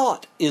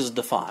thought is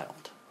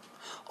defiled.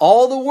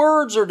 All the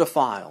words are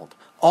defiled.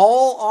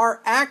 All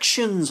our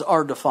actions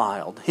are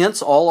defiled.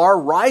 Hence, all our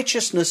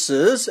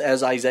righteousnesses,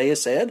 as Isaiah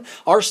said,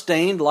 are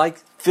stained like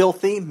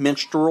filthy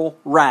menstrual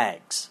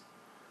rags.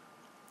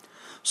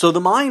 So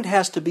the mind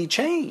has to be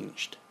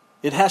changed.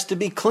 It has to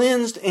be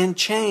cleansed and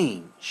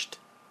changed.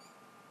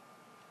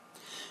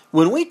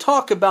 When we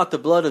talk about the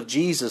blood of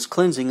Jesus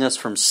cleansing us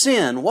from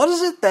sin, what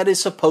is it that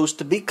is supposed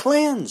to be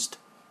cleansed?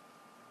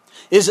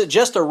 Is it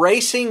just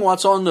erasing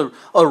what's on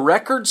a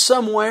record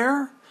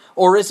somewhere?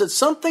 Or is it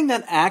something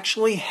that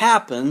actually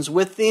happens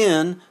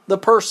within the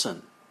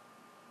person?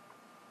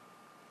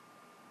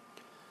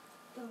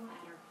 The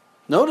latter.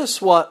 Notice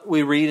what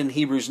we read in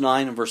Hebrews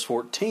 9 and verse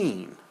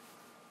 14.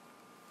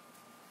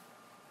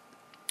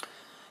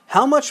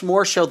 How much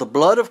more shall the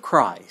blood of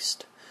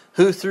Christ,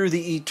 who through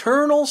the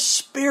eternal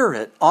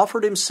Spirit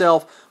offered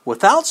himself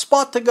without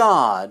spot to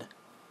God,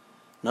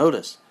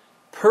 notice,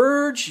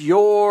 purge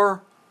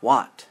your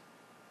what?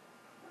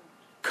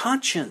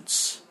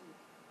 Conscience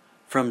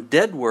from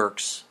dead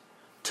works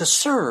to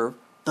serve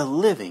the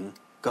living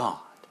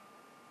God.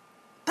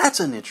 That's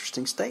an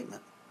interesting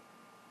statement.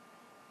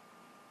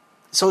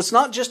 So it's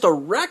not just a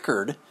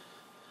record.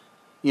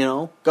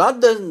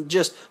 God doesn't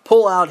just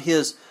pull out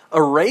his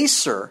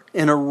eraser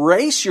and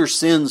erase your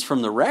sins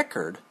from the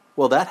record.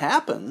 Well, that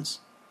happens.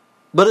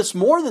 But it's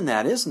more than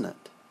that, isn't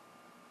it?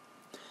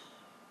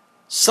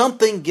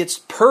 Something gets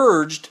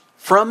purged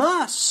from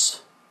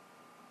us.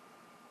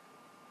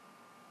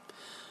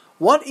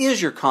 What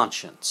is your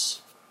conscience?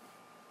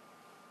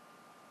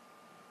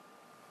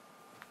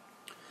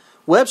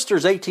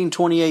 Webster's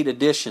 1828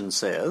 edition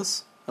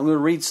says, I'm going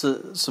to read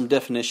some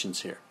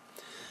definitions here.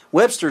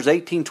 Webster's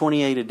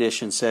 1828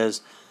 edition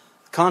says,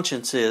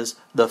 Conscience is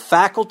the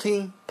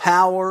faculty,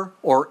 power,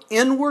 or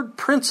inward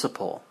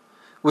principle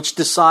which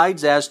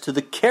decides as to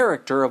the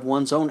character of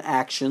one's own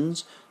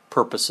actions,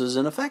 purposes,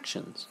 and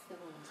affections.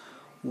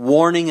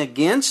 Warning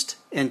against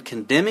and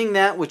condemning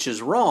that which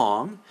is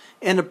wrong,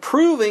 and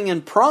approving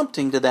and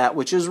prompting to that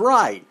which is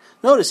right.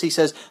 Notice he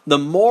says, the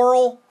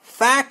moral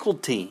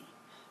faculty,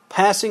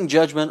 passing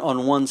judgment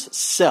on one's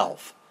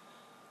self.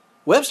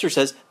 Webster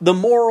says, the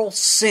moral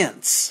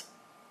sense.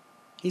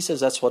 He says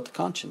that's what the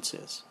conscience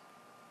is.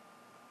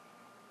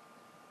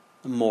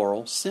 The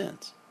moral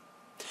sense.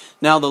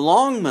 Now, the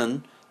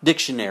Longman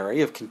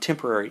Dictionary of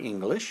Contemporary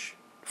English,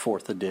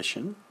 4th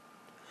edition,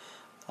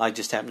 I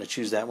just happened to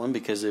choose that one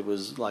because it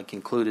was like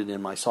included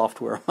in my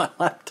software on my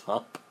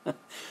laptop.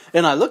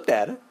 And I looked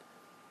at it.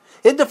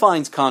 It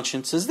defines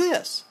conscience as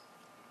this: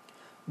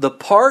 the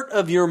part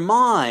of your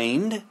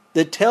mind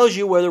that tells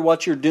you whether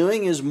what you're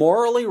doing is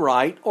morally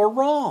right or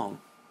wrong.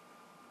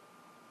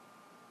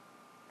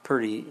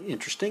 Pretty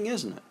interesting,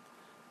 isn't it?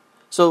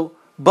 So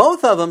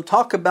both of them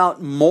talk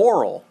about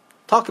moral,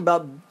 talk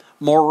about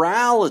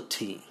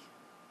morality.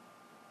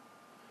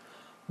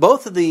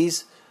 Both of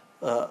these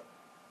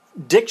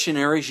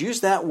dictionaries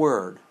use that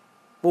word.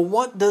 Well,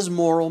 what does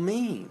moral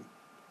mean?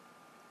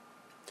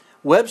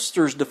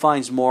 Webster's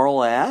defines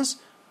moral as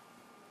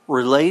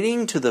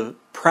relating to the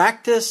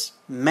practice,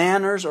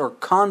 manners, or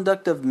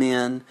conduct of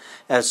men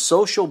as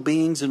social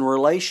beings in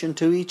relation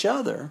to each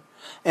other,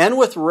 and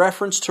with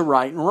reference to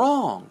right and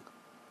wrong.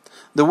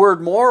 The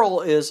word moral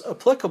is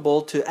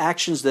applicable to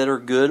actions that are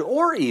good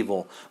or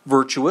evil,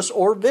 virtuous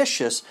or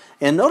vicious.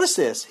 And notice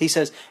this, he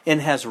says, and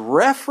has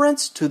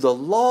reference to the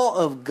law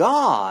of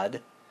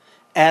God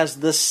as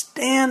the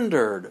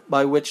standard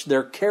by which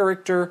their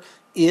character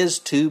is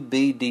to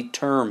be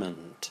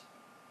determined.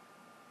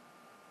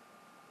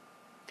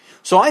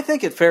 So I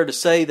think it's fair to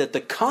say that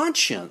the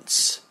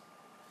conscience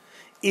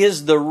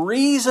is the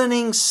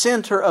reasoning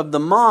center of the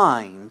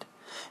mind,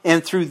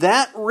 and through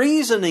that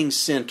reasoning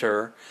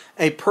center,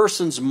 a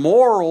person's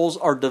morals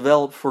are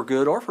developed for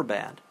good or for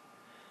bad.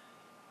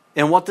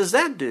 And what does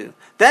that do?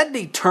 That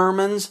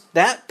determines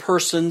that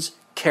person's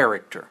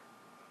character.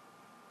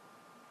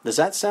 Does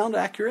that sound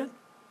accurate?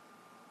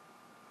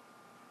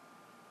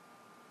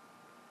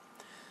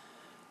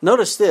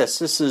 Notice this.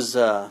 This is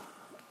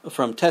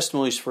from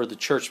Testimonies for the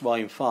Church,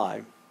 Volume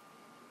 5.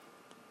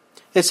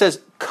 It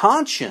says,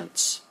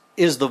 conscience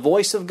is the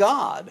voice of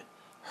God,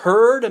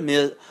 heard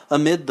amid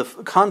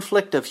the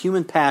conflict of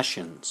human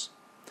passions.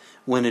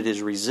 When it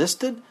is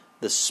resisted,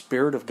 the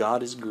Spirit of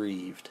God is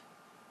grieved.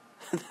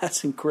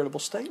 That's an incredible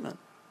statement.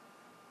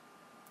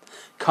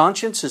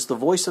 Conscience is the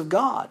voice of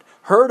God,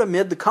 heard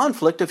amid the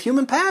conflict of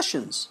human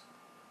passions.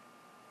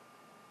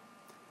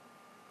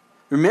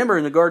 Remember,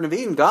 in the Garden of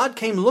Eden, God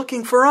came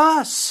looking for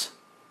us.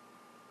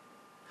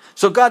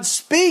 So God's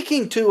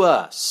speaking to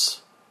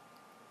us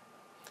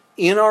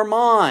in our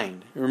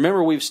mind.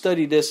 Remember, we've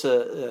studied this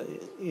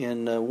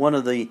in one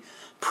of the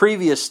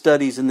previous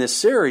studies in this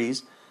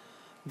series.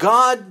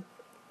 God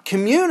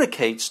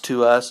communicates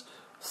to us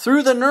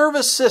through the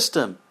nervous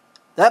system,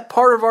 that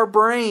part of our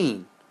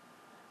brain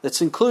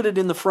that's included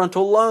in the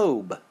frontal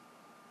lobe.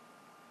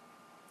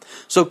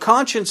 So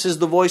conscience is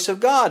the voice of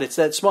God. It's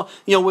that small,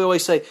 we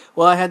always say,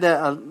 well, I had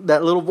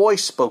that little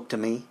voice spoke to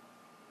me,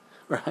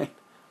 right?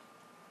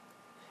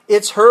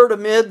 It's heard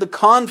amid the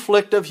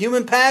conflict of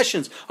human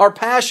passions. Our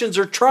passions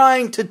are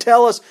trying to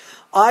tell us,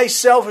 I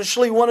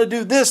selfishly want to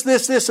do this,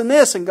 this, this, and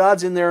this. And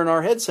God's in there in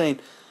our head saying,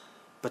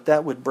 but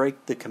that would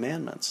break the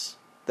commandments.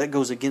 That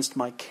goes against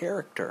my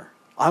character.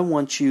 I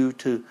want you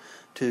to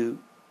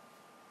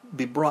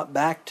be brought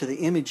back to the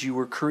image you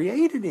were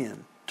created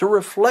in, to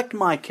reflect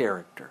my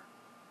character.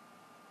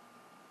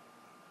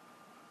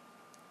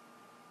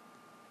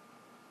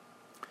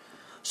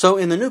 So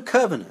in the New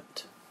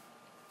Covenant,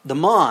 the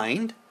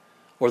mind,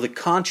 or the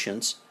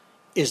conscience,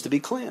 is to be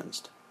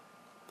cleansed.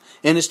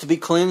 And is to be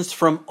cleansed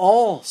from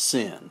all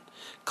sin.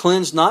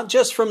 Cleansed not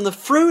just from the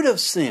fruit of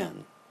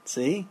sin.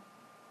 See?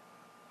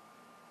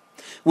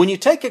 When you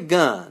take a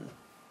gun,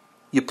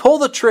 you pull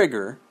the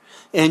trigger,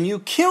 and you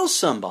kill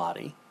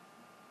somebody,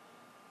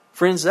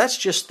 friends, that's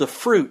just the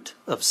fruit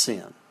of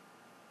sin.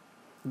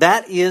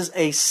 That is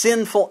a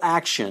sinful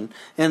action,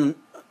 and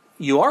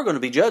you are going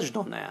to be judged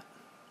on that.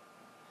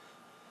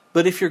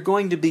 But if you're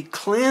going to be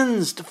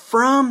cleansed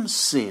from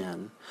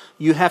sin,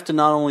 you have to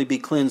not only be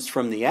cleansed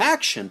from the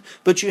action,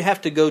 but you have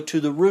to go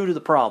to the root of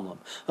the problem.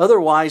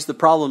 Otherwise, the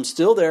problem's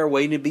still there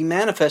waiting to be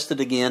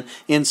manifested again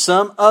in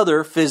some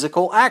other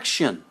physical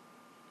action.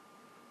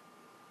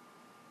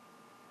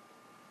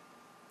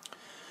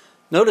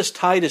 Notice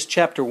Titus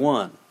chapter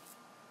 1,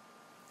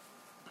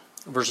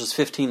 verses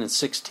 15 and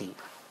 16.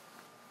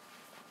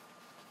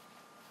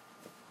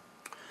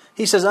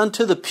 He says,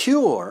 unto the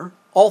pure,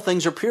 all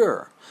things are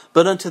pure.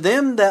 But unto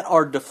them that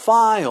are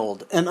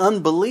defiled and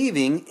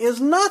unbelieving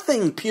is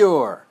nothing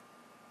pure.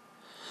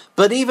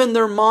 But even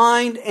their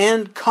mind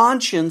and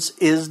conscience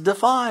is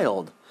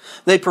defiled.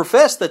 They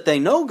profess that they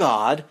know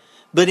God,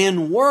 but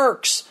in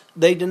works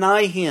they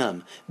deny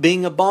Him,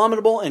 being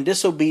abominable and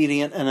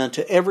disobedient, and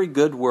unto every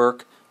good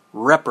work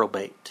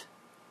reprobate.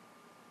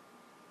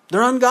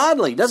 They're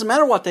ungodly. Doesn't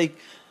matter what they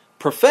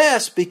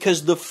profess,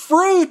 because the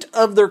fruit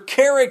of their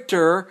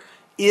character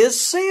is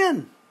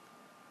sin.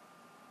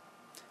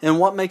 And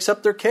what makes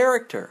up their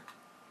character?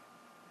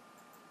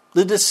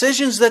 The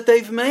decisions that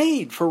they've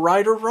made for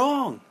right or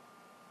wrong.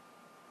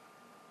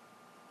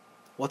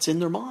 What's in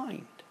their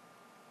mind?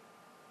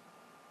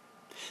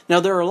 Now,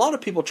 there are a lot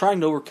of people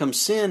trying to overcome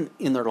sin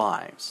in their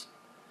lives.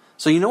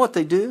 So you know what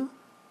they do?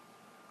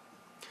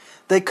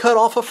 They cut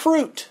off a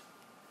fruit.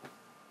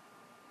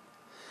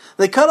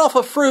 They cut off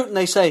a fruit and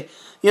they say,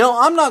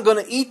 I'm not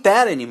going to eat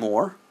that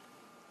anymore.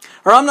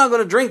 Or I'm not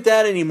going to drink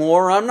that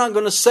anymore. Or I'm not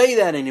going to say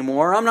that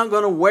anymore. I'm not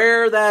going to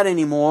wear that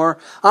anymore.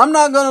 I'm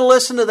not going to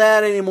listen to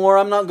that anymore.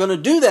 I'm not going to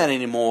do that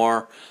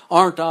anymore.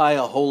 Aren't I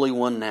a holy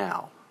one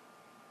now?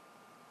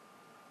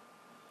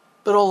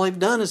 But all they've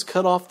done is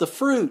cut off the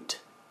fruit.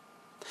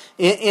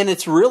 And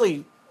it's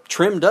really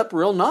trimmed up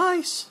real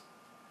nice.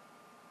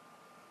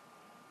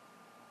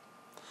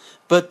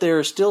 But there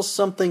is still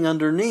something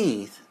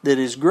underneath that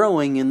is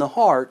growing in the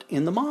heart,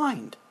 in the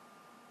mind.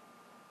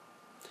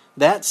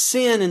 That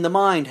sin in the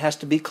mind has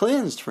to be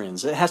cleansed,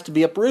 friends. It has to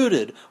be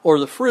uprooted, or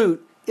the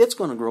fruit, it's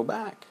going to grow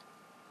back.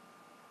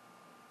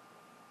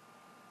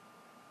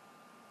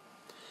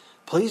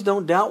 Please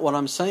don't doubt what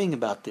I'm saying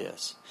about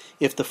this.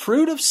 If the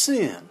fruit of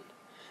sin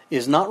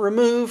is not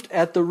removed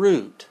at the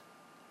root,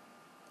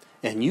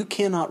 and you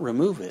cannot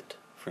remove it,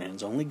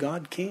 friends, only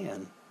God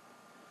can,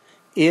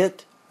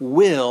 it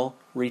will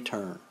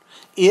return.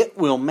 It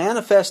will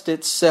manifest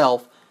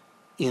itself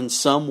in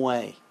some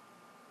way.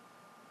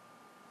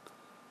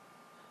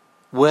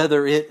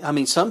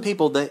 Some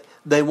people,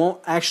 they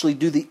won't actually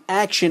do the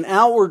action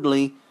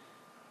outwardly,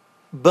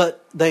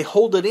 but they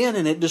hold it in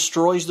and it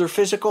destroys their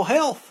physical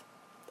health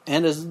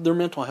and their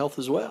mental health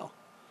as well.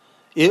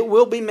 It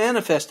will be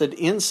manifested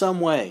in some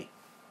way.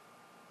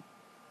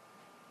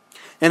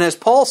 And as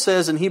Paul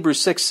says in Hebrews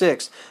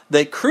 6:6,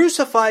 they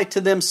crucify to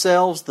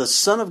themselves the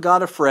Son of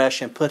God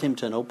afresh and put him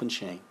to an open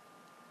shame.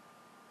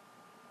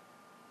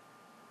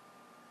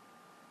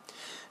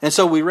 And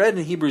so we read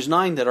in Hebrews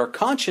 9 that our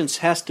conscience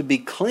has to be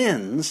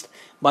cleansed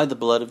by the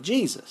blood of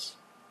Jesus.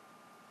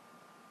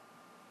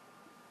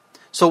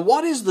 So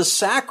what is the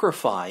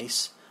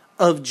sacrifice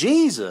of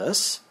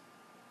Jesus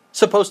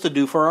supposed to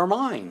do for our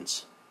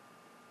minds?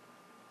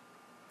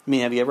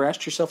 Have you ever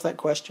asked yourself that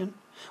question?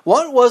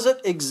 What was it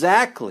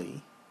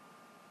exactly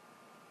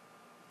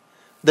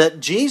that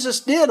Jesus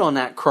did on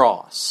that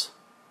cross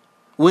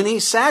when He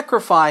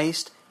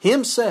sacrificed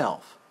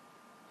Himself?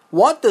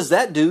 What does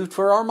that do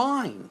for our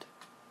mind?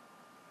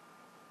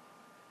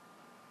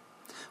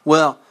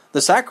 Well,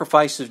 the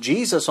sacrifice of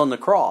Jesus on the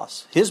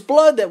cross, His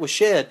blood that was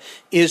shed,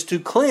 is to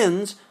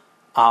cleanse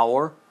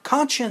our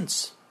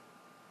conscience.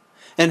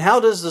 And how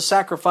does the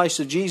sacrifice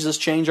of Jesus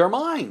change our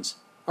minds,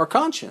 our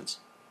conscience?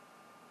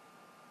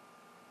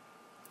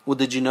 Well,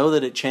 did you know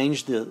that it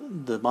changed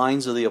the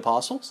minds of the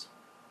apostles?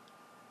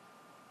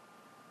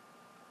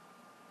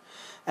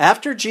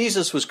 After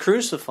Jesus was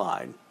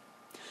crucified,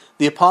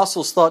 the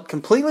apostles thought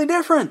completely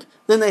different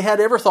than they had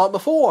ever thought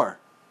before.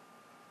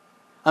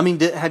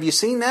 Have you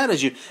seen that?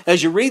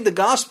 As you read the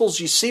Gospels,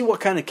 you see what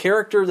kind of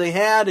character they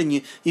had and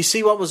you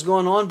see what was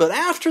going on. But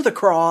after the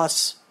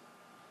cross,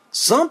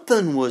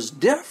 something was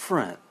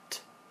different.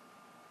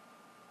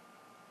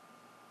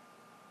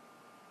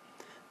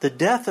 The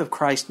death of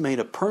Christ made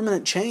a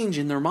permanent change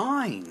in their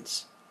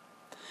minds.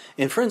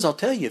 And friends, I'll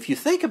tell you, if you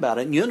think about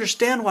it and you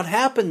understand what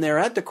happened there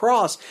at the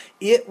cross,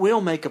 it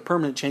will make a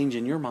permanent change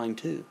in your mind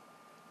too.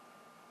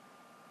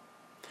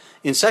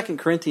 In 2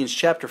 Corinthians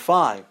chapter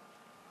 5,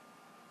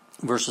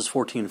 verses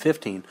 14 and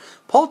 15,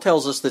 Paul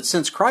tells us that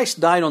since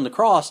Christ died on the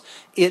cross,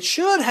 it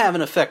should have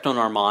an effect on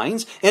our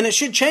minds, and it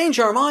should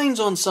change our minds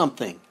on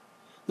something.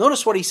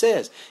 Notice what he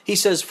says. He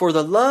says, "For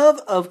the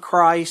love of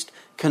Christ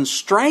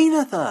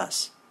constraineth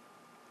us,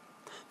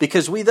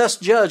 because we thus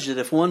judge that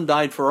if one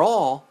died for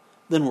all,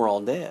 then we're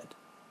all dead.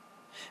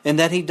 And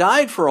that He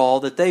died for all,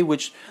 that they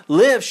which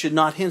live should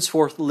not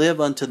henceforth live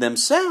unto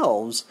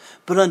themselves,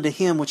 but unto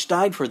Him which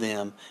died for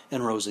them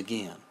and rose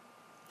again."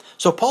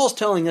 So Paul's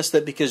telling us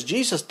that because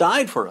Jesus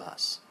died for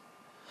us,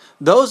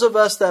 those of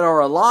us that are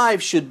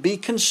alive should be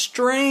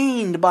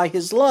constrained by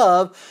His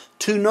love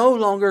to no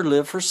longer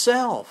live for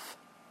self.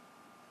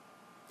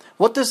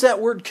 What does that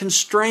word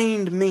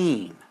constrained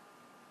mean?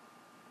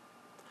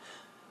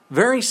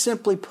 Very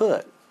simply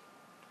put,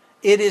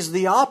 it is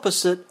the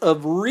opposite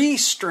of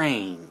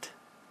restrained.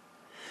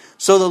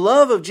 So the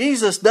love of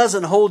Jesus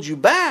doesn't hold you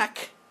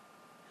back.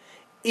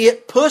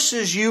 It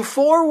pushes you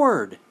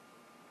forward.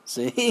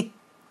 See?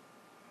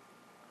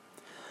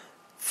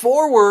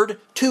 Forward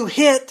to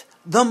hit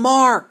the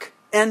mark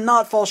and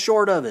not fall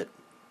short of it.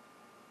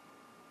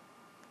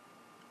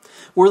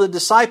 Were the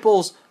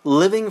disciples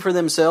living for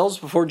themselves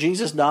before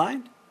Jesus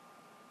died?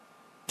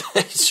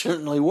 They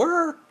certainly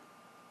were.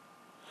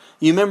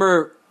 You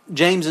remember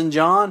James and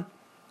John,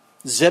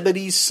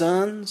 Zebedee's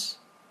sons?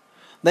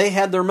 They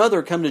had their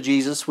mother come to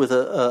Jesus with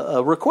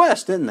a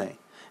request, didn't they?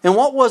 And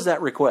what was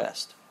that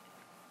request?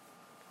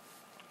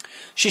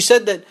 She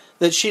said that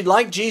that she'd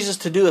like Jesus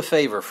to do a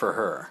favor for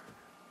her.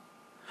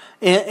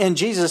 And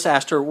Jesus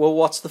asked her, well,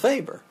 what's the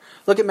favor?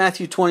 Look at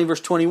Matthew 20,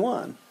 verse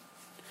 21.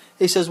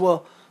 He says,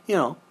 well,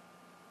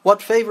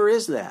 what favor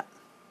is that?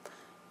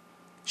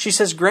 She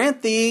says,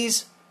 grant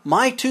these,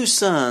 my 2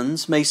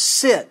 sons may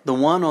sit, the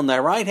one on thy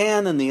right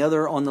hand and the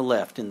other on the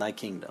left in thy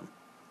kingdom.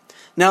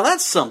 Now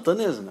that's something,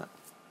 isn't it?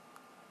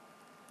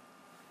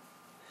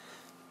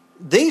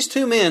 These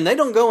 2 men, they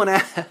don't go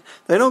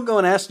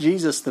and ask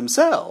Jesus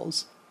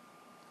themselves.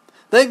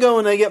 They go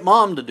and they get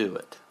mom to do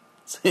it.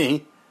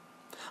 See?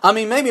 I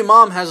mean, maybe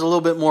mom has a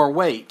little bit more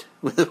weight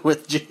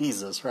with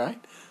Jesus,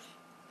 right?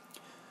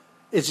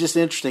 It's just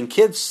interesting.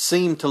 Kids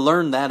seem to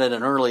learn that at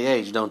an early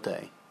age, don't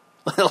they?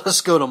 Let's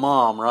go to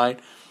mom, right?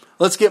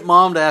 Let's get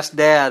mom to ask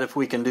dad if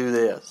we can do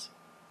this.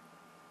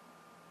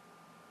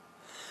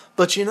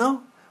 But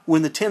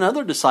when the 10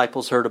 other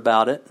disciples heard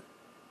about it,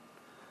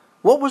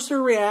 what was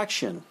their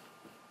reaction?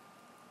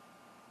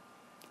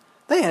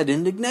 They had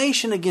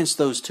indignation against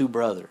those 2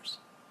 brothers.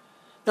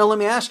 Now let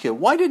me ask you,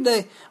 why did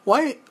they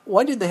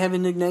have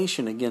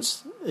indignation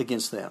against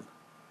them?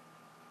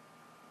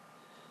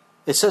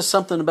 It says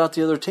something about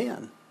the other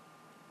 10.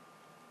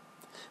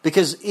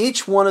 Because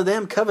each one of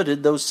them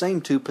coveted those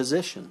same 2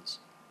 positions.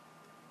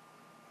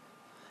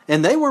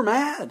 And they were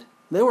mad.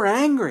 They were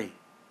angry.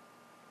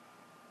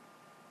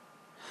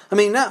 I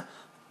mean, now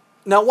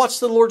what's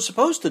the Lord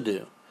supposed to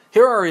do?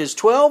 Here are His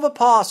 12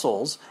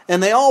 apostles,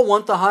 and they all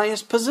want the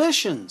highest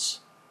positions.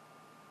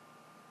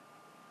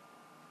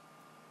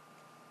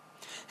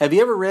 Have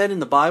you ever read in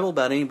the Bible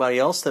about anybody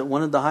else that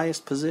wanted the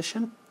highest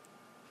position?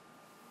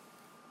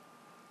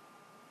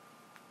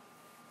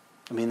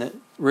 I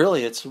mean,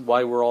 really, it's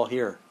why we're all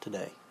here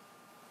today.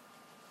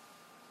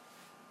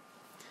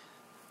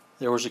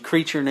 There was a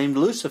creature named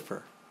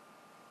Lucifer.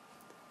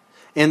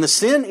 And the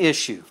sin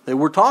issue that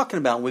we're talking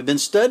about, we've been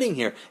studying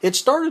here, it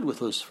started with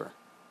Lucifer.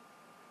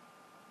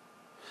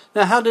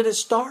 Now, how did it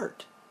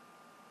start?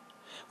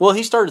 Well,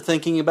 he started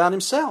thinking about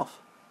himself.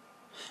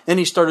 And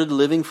he started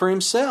living for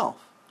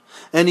himself.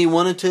 And he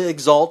wanted to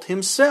exalt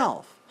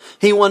himself.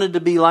 He wanted to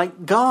be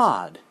like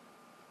God.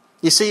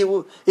 You see,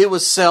 it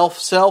was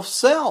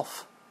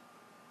self.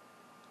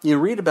 You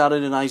read about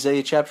it in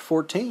Isaiah chapter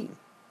 14.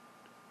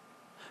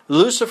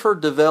 Lucifer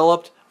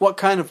developed what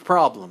kind of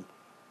problem?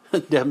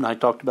 Deb and I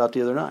talked about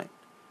the other night.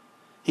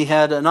 He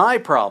had an eye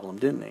problem,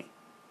 didn't he?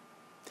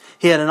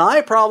 He had an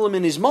eye problem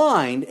in his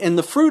mind, and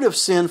the fruit of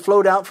sin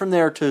flowed out from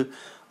there to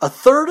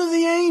 1/3 of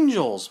the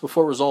angels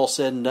before it was all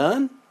said and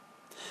done.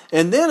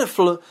 And then it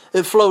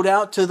flowed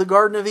out to the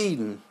Garden of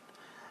Eden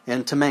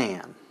and to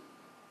man.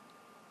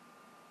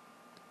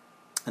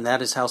 And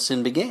that is how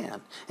sin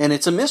began. And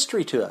it's a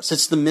mystery to us.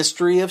 It's the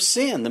mystery of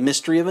sin, the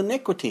mystery of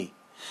iniquity.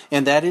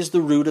 And that is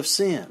the root of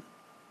sin.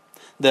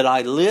 That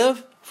I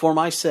live for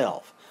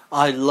myself.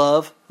 I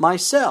love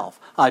myself.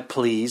 I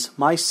please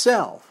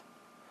myself.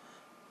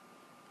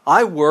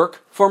 I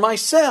work for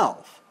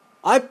myself.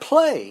 I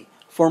play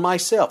for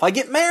myself. I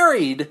get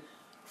married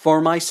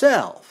for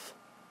myself.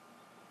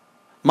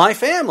 My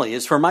family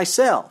is for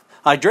myself.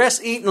 I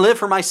dress, eat, and live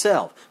for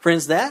myself.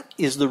 Friends, that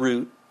is the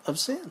root of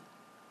sin.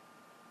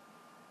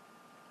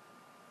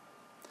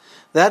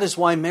 That is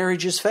why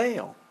marriages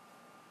fail.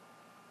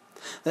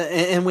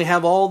 And we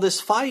have all this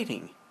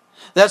fighting.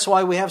 That's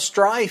why we have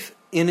strife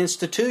in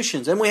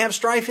institutions. And we have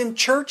strife in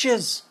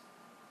churches.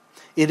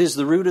 It is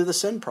the root of the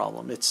sin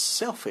problem. It's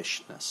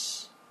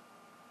selfishness.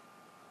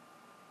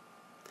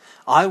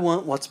 I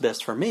want what's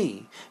best for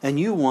me. And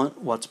you want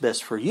what's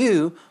best for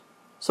you.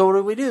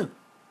 So what do?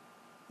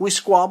 We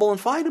squabble and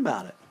fight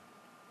about it.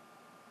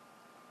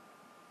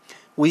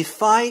 We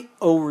fight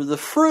over the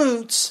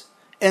fruits,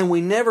 and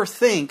we never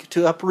think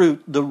to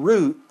uproot the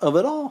root of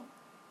it all.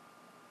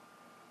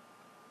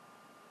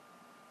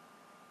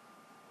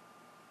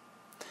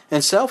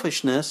 And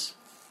selfishness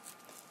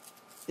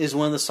is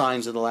one of the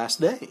signs of the last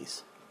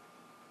days.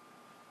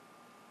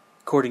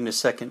 According to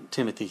 2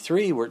 Timothy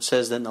 3, where it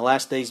says that in the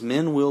last days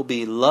men will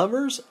be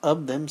lovers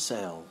of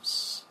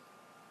themselves.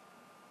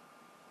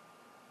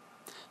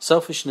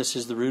 Selfishness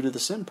is the root of the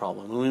sin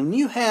problem. When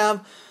you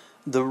have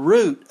the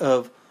root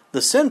of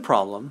the sin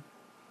problem,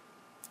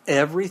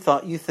 every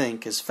thought you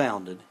think is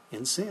founded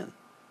in sin.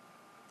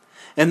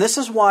 And this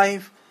is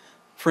why,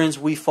 friends,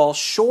 we fall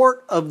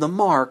short of the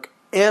mark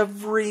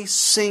every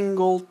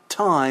single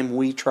time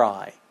we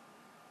try.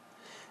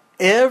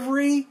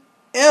 Every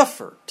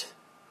effort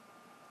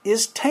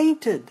is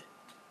tainted.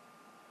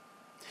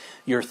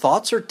 Your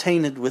thoughts are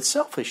tainted with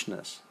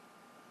selfishness,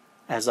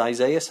 as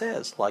Isaiah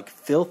says, like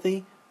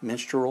filthy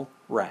menstrual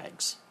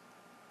rags.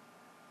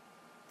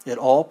 It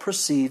all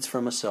proceeds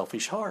from a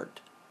selfish heart.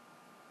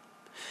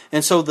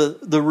 And so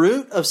the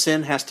root of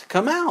sin has to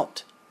come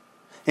out.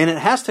 And it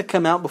has to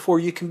come out before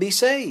you can be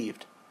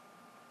saved.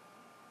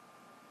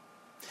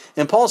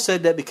 And Paul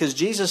said that because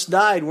Jesus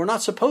died, we're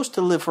not supposed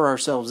to live for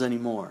ourselves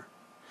anymore.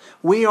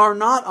 We are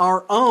not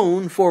our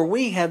own, for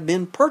we have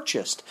been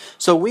purchased.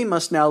 So we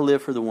must now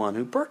live for the one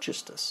who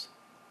purchased us.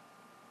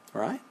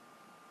 Right?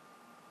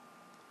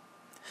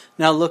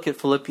 Now look at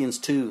Philippians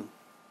 2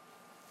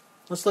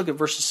 Let's look at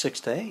verses 6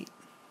 to 8.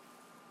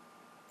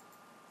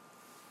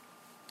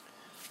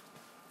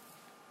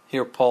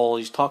 Here Paul,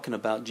 he's talking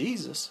about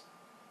Jesus.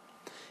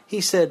 He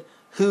said,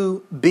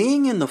 who,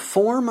 being in the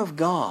form of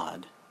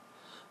God,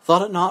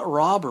 thought it not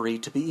robbery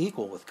to be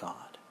equal with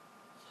God,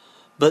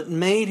 but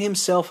made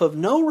himself of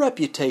no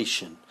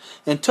reputation,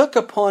 and took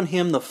upon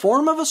him the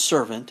form of a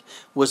servant,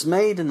 was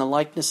made in the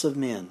likeness of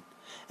men,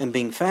 and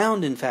being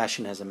found in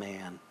fashion as a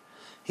man,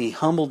 he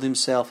humbled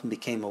himself and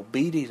became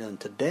obedient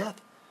unto death,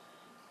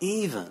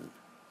 even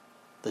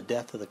the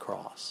death of the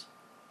cross.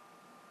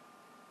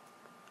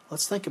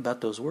 Let's think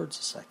about those words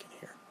a second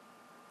here.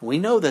 We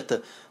know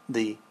that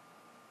the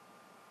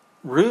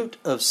root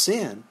of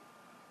sin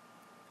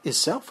is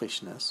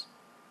selfishness.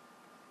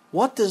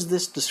 What does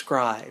this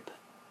describe?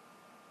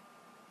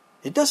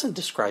 It doesn't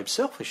describe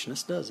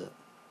selfishness, does it?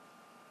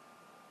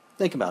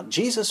 Think about it.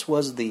 Jesus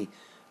was the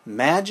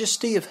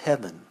majesty of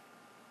heaven.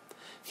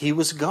 He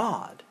was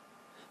God.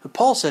 But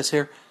Paul says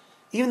here,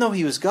 even though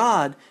he was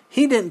God,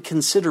 he didn't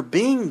consider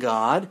being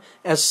God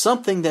as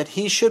something that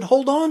he should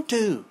hold on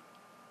to.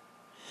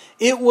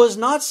 It was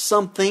not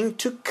something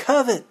to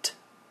covet.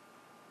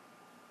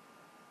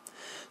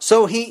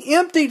 So he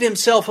emptied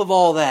himself of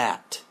all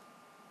that.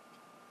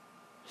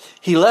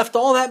 He left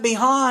all that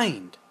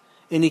behind.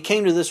 And he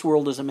came to this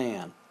world as a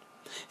man.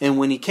 And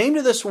when he came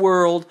to this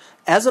world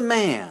as a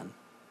man,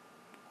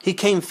 he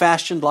came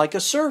fashioned like a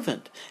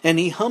servant. And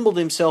he humbled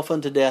himself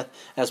unto death,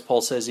 as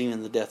Paul says,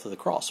 even the death of the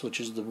cross, which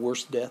is the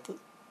worst death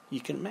you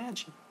can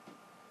imagine.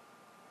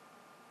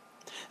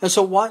 And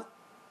so what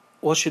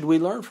should we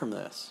learn from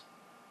this?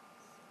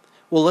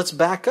 Well, let's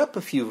back up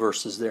a few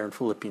verses there in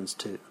Philippians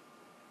 2.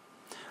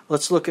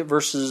 Let's look at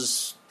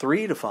verses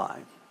 3 to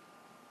 5.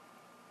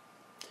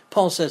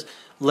 Paul says,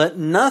 let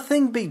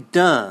nothing be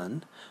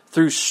done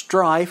through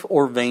strife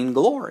or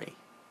vainglory,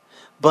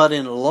 but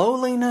in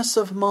lowliness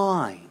of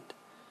mind.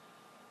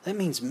 That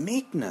means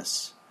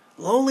meekness,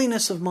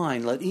 lowliness of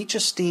mind. Let each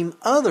esteem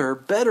other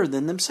better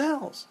than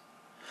themselves.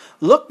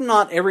 Look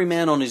not every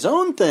man on his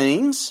own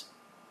things,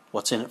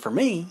 what's in it for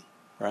me,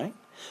 right?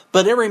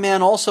 But every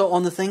man also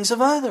on the things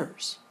of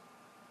others.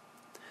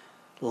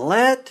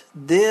 Let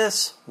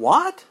this,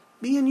 what?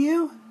 Be in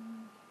you?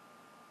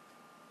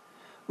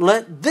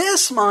 Let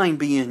this mind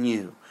be in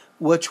you,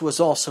 which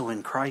was also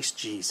in Christ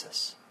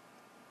Jesus.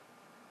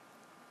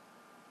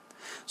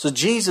 So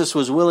Jesus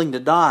was willing to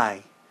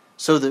die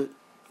so that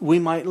we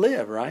might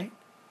live, right?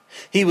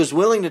 He was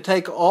willing to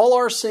take all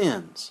our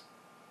sins.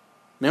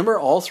 Remember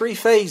all three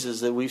phases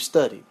that we've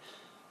studied.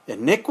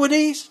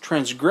 Iniquities,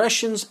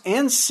 transgressions,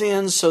 and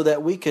sins so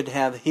that we could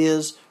have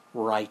His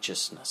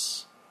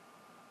righteousness.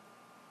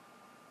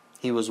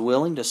 He was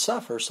willing to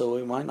suffer so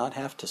we might not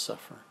have to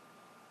suffer.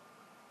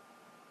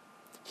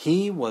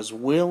 He was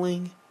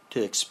willing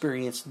to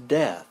experience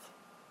death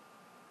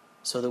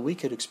so that we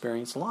could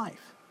experience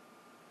life.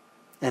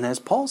 And as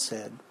Paul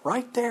said,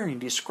 right there, he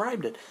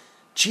described it,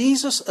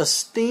 Jesus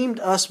esteemed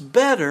us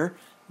better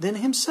than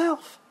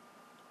himself.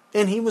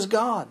 And he was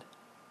God.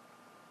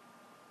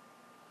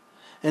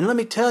 And let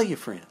me tell you,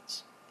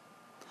 friends,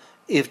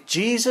 if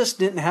Jesus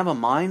didn't have a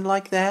mind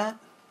like that,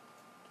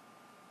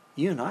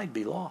 you and I'd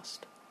be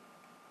lost.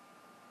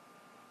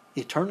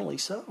 Eternally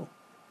so.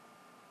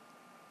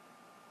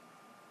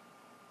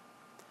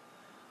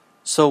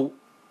 So,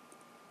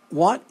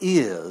 what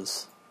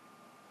is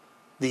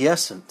the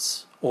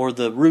essence or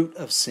the root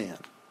of sin?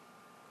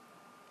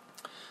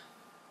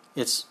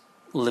 It's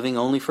living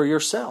only for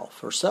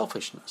yourself or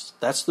selfishness.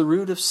 That's the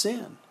root of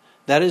sin.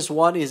 That is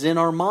what is in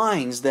our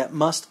minds that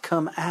must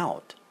come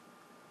out.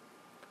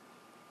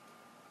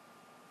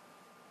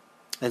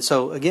 And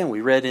so, again,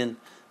 we read in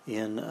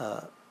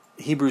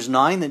Hebrews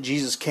 9 that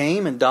Jesus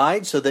came and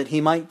died so that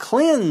He might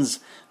cleanse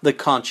the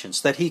conscience,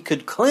 that He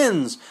could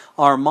cleanse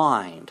our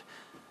mind.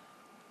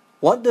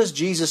 What does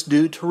Jesus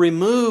do to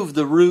remove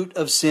the root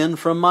of sin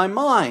from my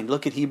mind?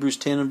 Look at Hebrews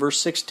 10 and verse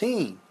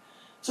 16.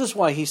 This is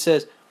why He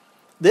says,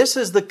 "This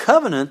is the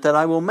covenant that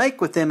I will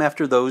make with them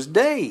after those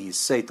days,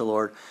 saith the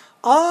Lord.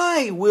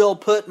 I will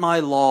put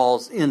my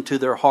laws into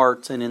their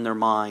hearts, and in their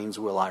minds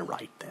will I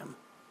write them."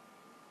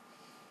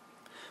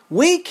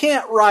 We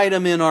can't write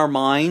them in our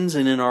minds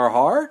and in our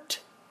heart.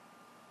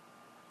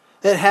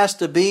 It has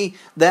to be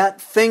that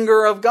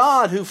finger of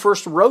God who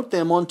first wrote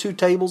them on 2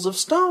 tables of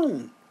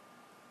stone.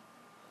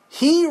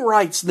 He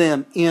writes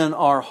them in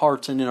our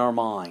hearts and in our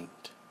mind.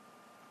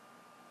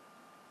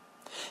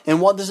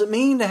 And what does it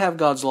mean to have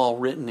God's law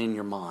written in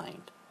your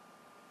mind?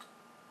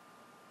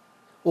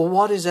 Well,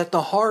 what is at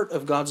the heart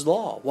of God's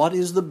law? What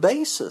is the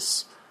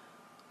basis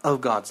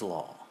of God's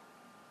law?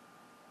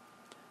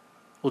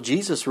 Well,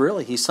 Jesus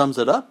really, He sums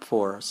it up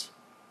for us.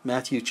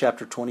 Matthew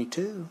chapter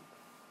 22.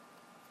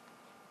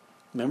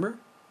 Remember?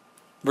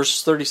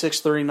 Verses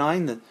 36,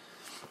 39, that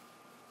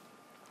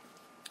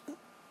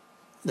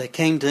they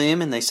came to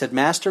Him and they said,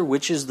 "Master,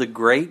 which is the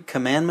great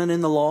commandment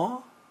in the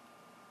law?"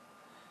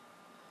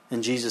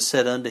 And Jesus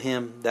said unto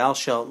him, "Thou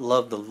shalt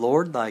love the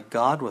Lord thy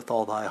God with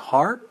all thy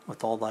heart,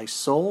 with all thy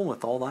soul,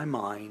 with all thy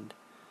mind.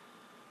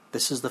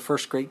 This is the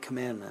first great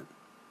commandment.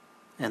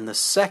 And the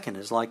second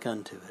is like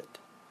unto it.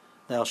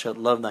 thou shalt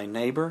love thy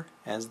neighbor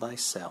as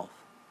thyself.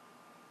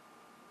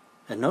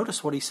 And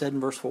notice what he said in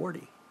verse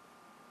 40.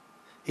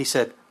 He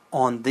said,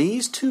 on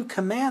these two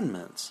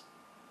commandments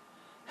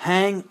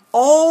hang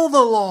all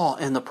the law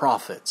and the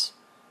prophets.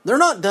 They're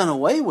not done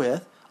away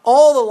with.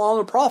 All the law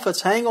and the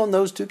prophets hang on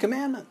those two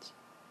commandments.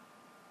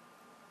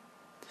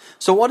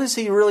 So what is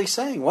he really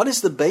saying? What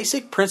is the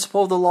basic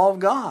principle of the law of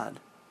God?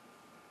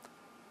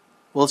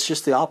 Well, it's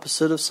just the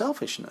opposite of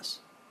selfishness.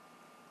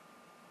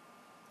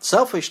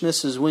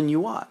 Selfishness is when you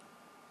what?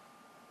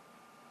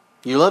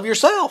 You love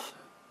yourself,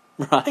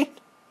 right?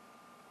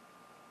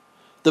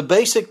 The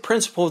basic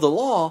principle of the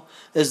law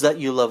is that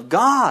you love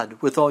God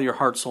with all your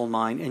heart, soul, and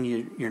mind, and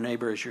your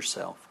neighbor as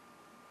yourself.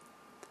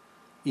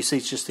 You see,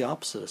 it's just the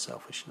opposite of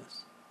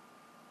selfishness.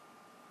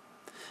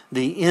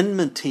 The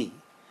enmity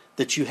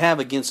that you have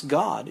against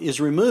God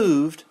is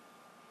removed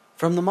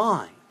from the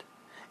mind.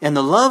 And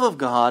the love of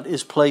God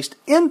is placed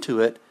into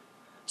it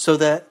so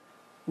that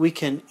we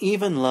can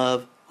even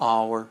love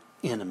our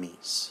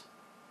enemies.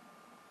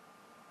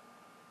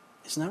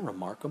 Isn't that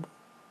remarkable?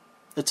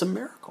 It's a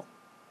miracle.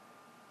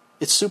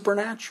 It's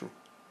supernatural.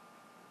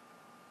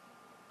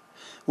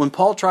 When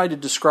Paul tried to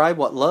describe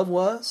what love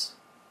was,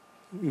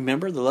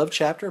 remember the love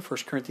chapter, 1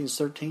 Corinthians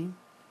 13?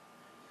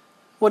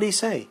 What did he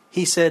say?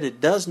 He said it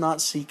does not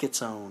seek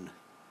its own.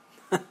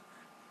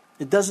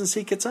 It doesn't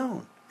seek its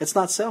own. It's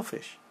not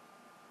selfish.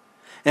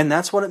 And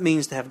that's what it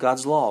means to have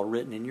God's law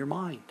written in your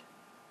mind.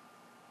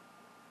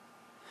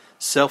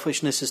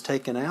 Selfishness is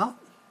taken out,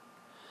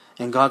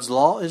 and God's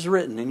law is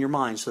written in your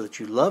mind so that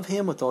you love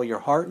Him with all your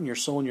heart and your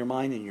soul and your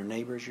mind and your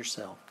neighbor as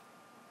yourself.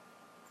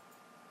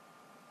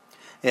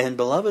 And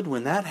beloved,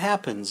 when that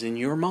happens in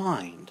your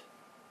mind,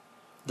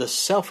 the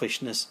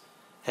selfishness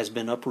has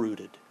been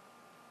uprooted.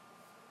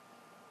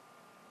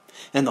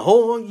 And the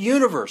whole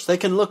universe, they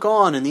can look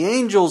on, and the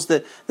angels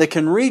that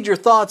can read your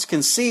thoughts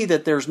can see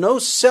that there's no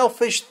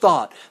selfish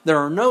thought. There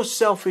are no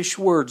selfish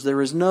words.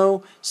 There is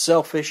no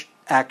selfish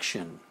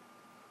action.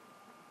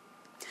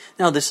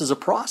 Now, this is a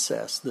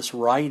process, this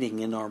writing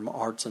in our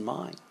hearts and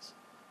minds.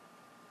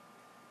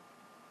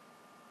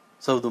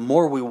 So the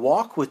more we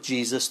walk with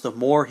Jesus, the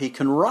more He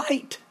can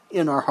write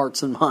in our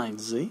hearts and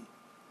minds, see?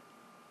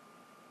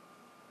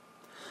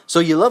 So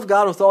you love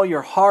God with all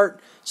your heart,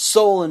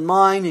 soul, and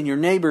mind, and your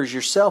neighbor as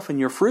yourself, and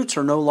your fruits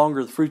are no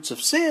longer the fruits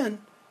of sin,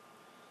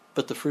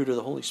 but the fruit of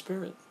the Holy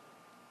Spirit.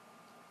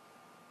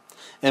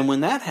 And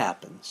when that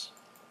happens,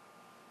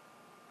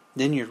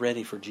 then you're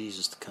ready for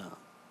Jesus to come.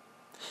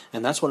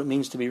 And that's what it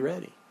means to be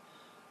ready.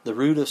 The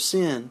root of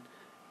sin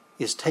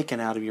is taken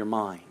out of your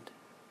mind.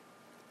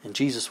 And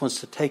Jesus wants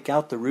to take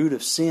out the root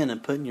of sin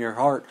and put in your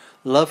heart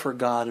love for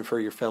God and for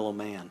your fellow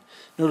man.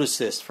 Notice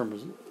this from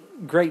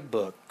a great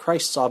book,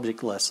 Christ's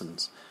Object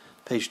Lessons,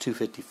 page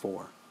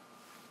 254.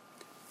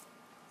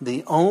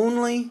 The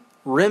only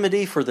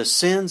remedy for the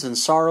sins and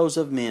sorrows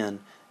of men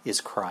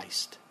is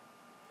Christ.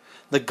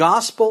 The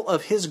gospel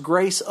of His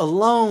grace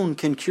alone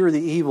can cure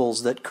the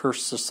evils that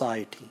curse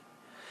society.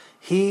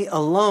 He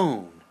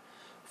alone,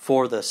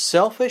 for the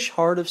selfish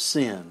heart of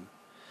sin,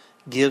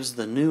 gives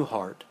the new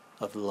heart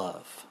of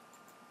love.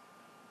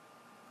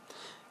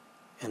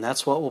 And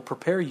that's what will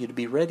prepare you to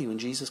be ready when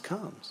Jesus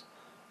comes.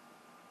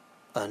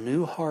 A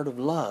new heart of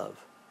love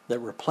that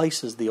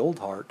replaces the old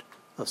heart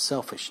of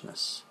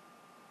selfishness.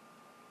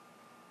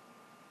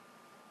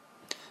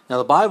 Now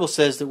the Bible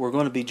says that we're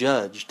going to be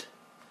judged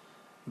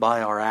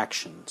by our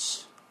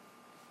actions.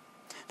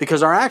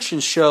 Because our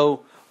actions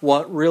show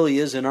what really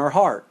is in our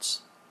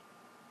hearts.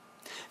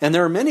 And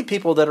there are many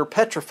people that are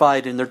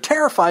petrified and they're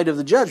terrified of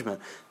the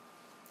judgment.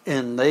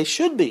 And they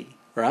should be,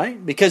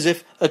 right? Because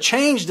if a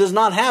change does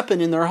not happen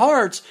in their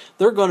hearts,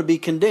 they're going to be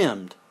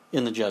condemned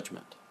in the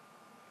judgment.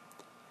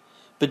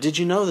 But did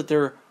you know that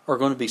there are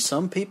going to be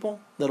some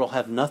people that will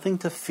have nothing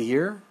to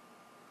fear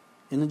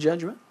in the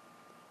judgment?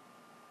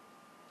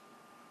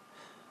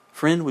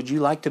 Friend, would you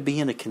like to be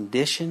in a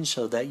condition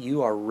so that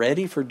you are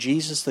ready for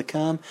Jesus to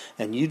come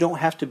and you don't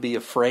have to be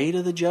afraid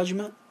of the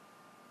judgment?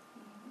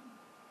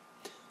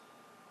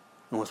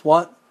 And with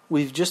what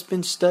we've just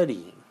been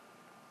studying,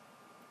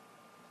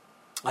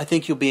 I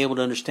think you'll be able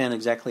to understand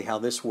exactly how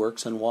this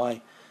works and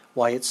why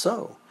it's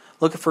so.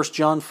 Look at 1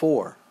 John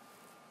 4,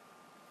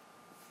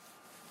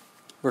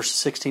 verses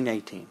 16 and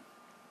 18.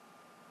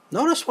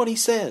 Notice what he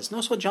says.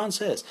 Notice what John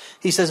says.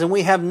 He says, and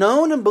we have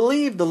known and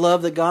believed the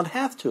love that God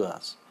hath to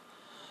us.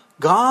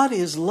 God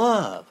is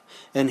love,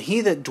 and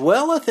he that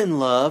dwelleth in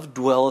love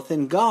dwelleth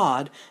in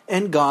God,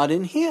 and God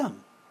in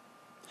him.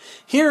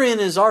 Herein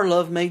is our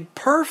love made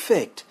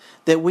perfect,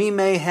 that we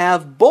may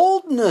have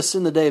boldness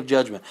in the day of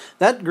judgment.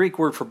 That Greek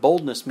word for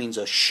boldness means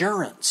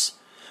assurance.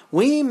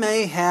 We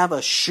may have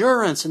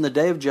assurance in the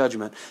day of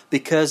judgment,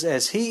 because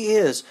as He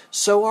is,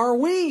 so are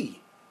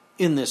we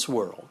in this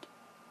world.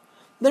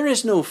 There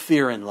is no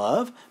fear in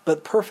love,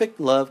 but perfect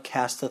love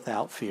casteth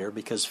out fear,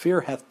 because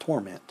fear hath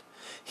torment.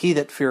 He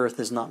that feareth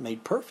is not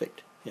made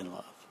perfect in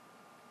love.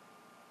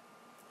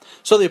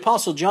 So the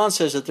Apostle John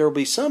says that there will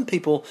be some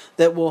people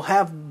that will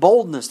have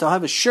boldness, they'll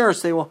have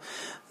assurance, they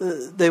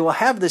will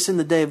have this in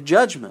the day of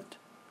judgment.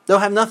 They'll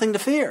have nothing to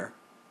fear.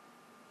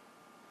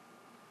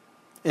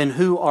 And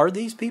who are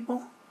these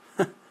people?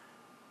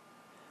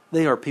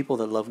 They are people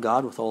that love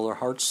God with all their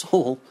heart,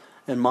 soul,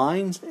 and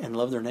minds, and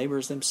love their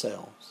neighbors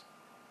themselves.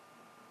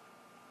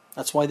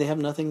 That's why they have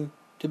nothing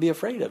to be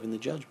afraid of in the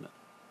judgment.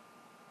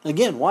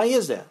 Again, why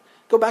is that?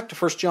 Go back to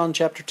 1 John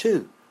chapter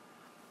 2,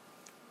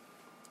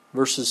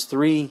 verses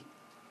 3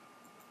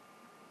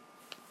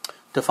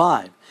 to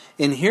 5.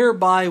 And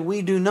hereby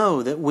we do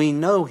know that we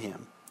know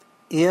Him,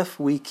 if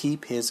we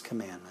keep His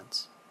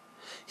commandments.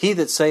 He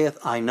that saith,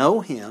 I know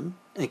Him,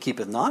 and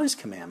keepeth not His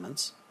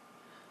commandments,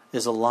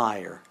 is a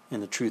liar,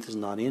 and the truth is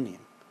not in him.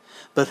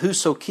 But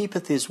whoso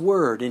keepeth His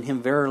word, in him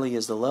verily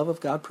is the love of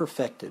God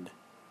perfected.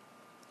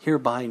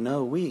 Hereby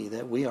know we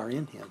that we are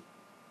in Him.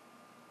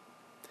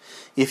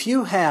 If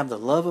you have the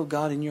love of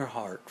God in your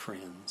heart,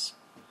 friends,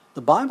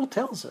 the Bible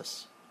tells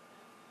us,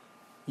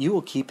 you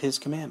will keep His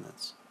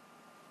commandments.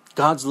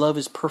 God's love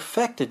is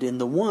perfected in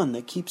the one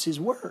that keeps His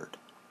word.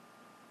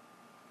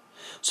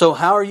 So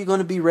how are you going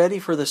to be ready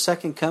for the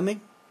second coming?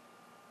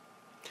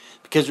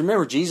 Because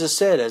remember, Jesus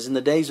said, as in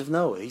the days of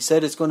Noah, He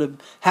said it's going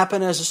to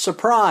happen as a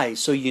surprise.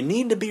 So you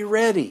need to be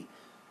ready.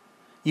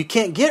 You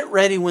can't get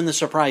ready when the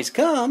surprise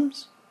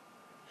comes.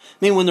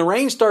 I mean, when the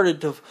rain started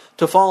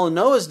to fall in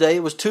Noah's day,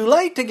 it was too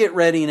late to get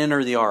ready and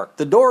enter the ark.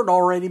 The door had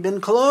already been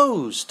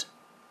closed.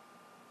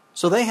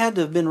 So they had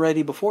to have been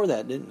ready before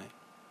that, didn't they?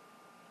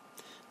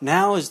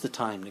 Now is the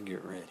time to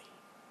get ready.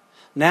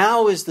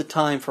 Now is the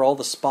time for all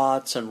the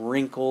spots and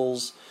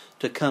wrinkles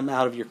to come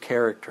out of your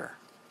character.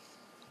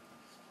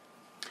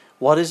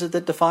 What is it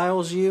that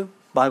defiles you?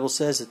 The Bible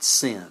says it's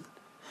sin.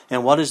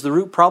 And what is the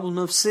root problem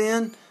of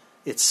sin?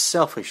 It's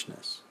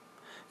selfishness.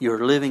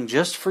 You're living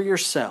just for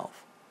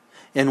yourself.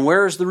 And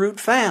where is the root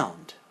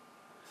found?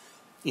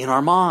 In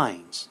our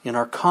minds, in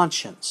our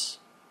conscience.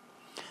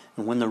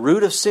 And when the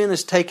root of sin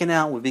is taken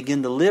out, we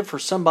begin to live for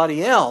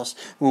somebody else.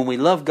 When we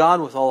love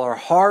God with all our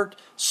heart,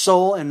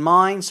 soul, and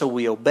mind, so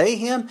we obey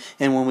Him.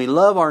 And when we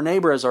love our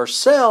neighbor as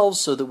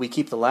ourselves, so that we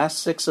keep the last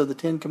 6 of the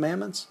 10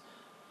 commandments,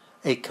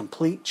 a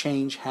complete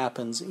change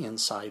happens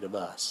inside of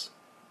us.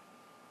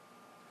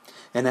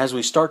 And as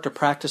we start to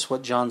practice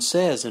what John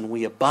says, and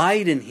we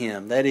abide in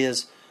Him, that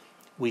is,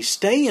 we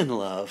stay in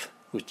love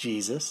with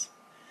Jesus,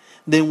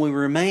 then we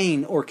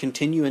remain or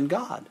continue in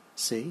God.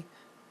 See?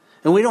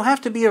 And we don't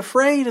have to be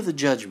afraid of the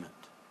judgment.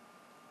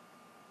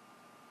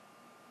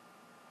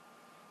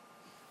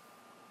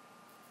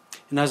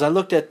 And as I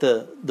looked at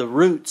the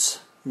roots,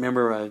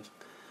 remember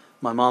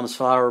my mom's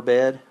flower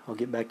bed? I'll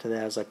get back to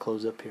that as I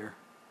close up here.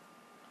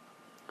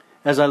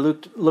 As I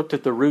looked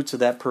at the roots of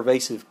that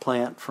pervasive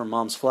plant from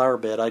Mom's flower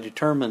bed, I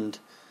determined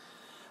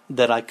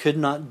that I could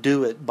not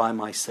do it by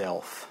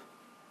myself.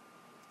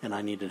 And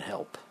I needed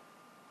help.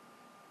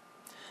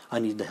 I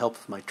needed the help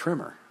of my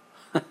trimmer.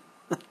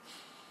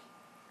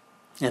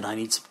 And I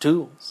need some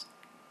tools.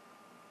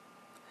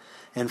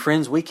 And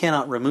friends, we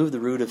cannot remove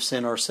the root of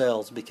sin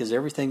ourselves, because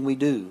everything we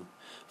do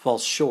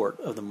falls short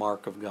of the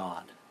mark of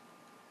God.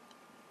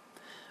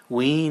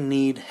 We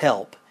need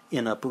help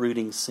in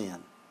uprooting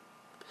sin.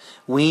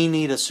 We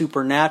need a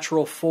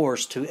supernatural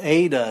force to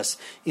aid us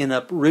in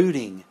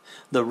uprooting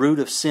the root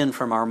of sin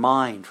from our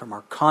mind, from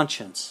our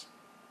conscience.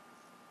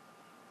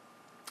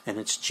 And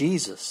it's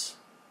Jesus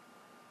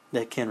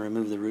that can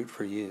remove the root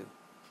for you.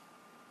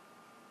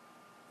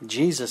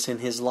 Jesus, in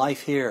His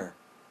life here,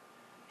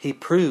 He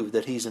proved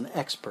that He's an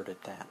expert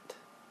at that.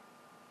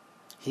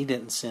 He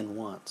didn't sin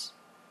once,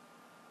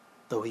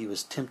 though He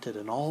was tempted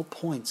in all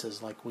points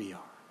as like we are.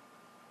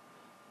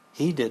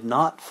 He did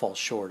not fall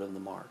short of the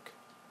mark.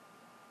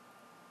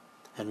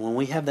 And when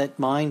we have that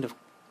mind of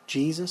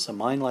Jesus, a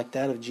mind like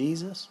that of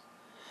Jesus,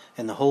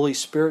 and the Holy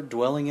Spirit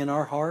dwelling in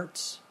our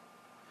hearts,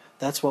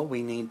 that's what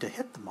we need to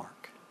hit the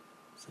mark.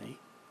 See?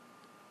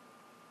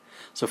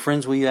 So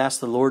friends, will you ask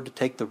the Lord to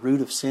take the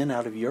root of sin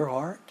out of your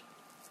heart?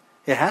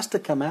 It has to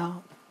come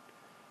out.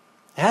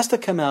 It has to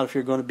come out if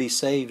you're going to be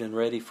saved and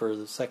ready for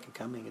the second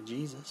coming of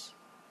Jesus.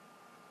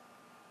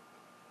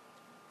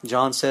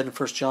 John said in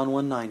 1 John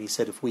 1:9, he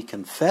said, if we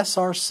confess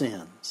our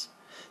sins,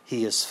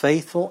 He is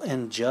faithful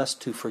and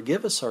just to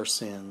forgive us our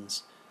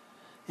sins,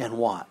 and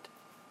what?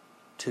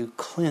 To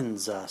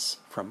cleanse us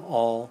from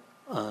all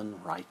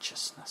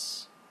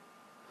unrighteousness.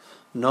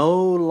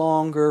 No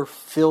longer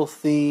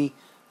filthy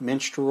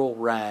menstrual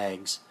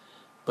rags,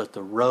 but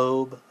the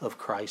robe of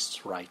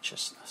Christ's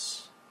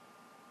righteousness.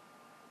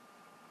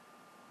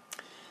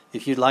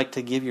 If you'd like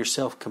to give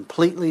yourself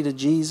completely to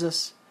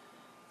Jesus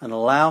and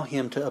allow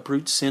Him to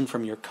uproot sin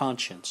from your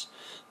conscience,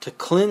 to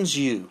cleanse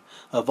you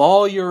of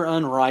all your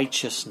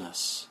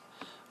unrighteousness,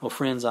 well,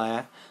 friends,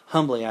 I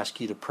humbly ask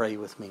you to pray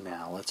with me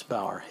now. Let's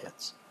bow our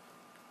heads.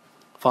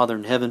 Father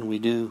in heaven, we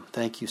do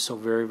thank You so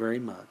very, very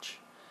much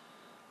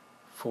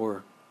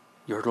for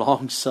Your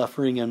long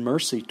suffering and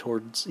mercy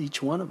towards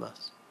each one of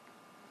us,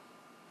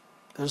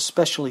 but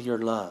especially Your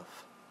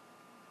love.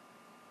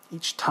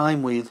 Each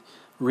time we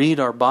read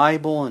our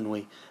Bible and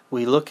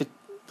we look at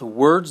the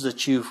words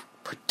that You've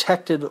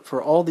protected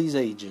for all these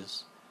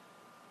ages,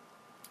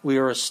 we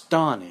are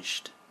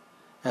astonished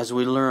as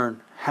we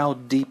learn how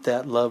deep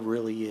that love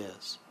really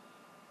is.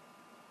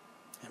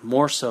 And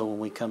more so when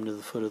we come to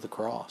the foot of the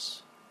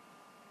cross.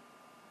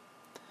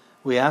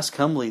 We ask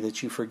humbly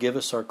that you forgive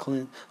us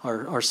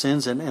our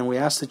sins, and we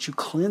ask that you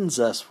cleanse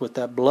us with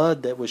that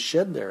blood that was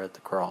shed there at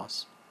the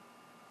cross.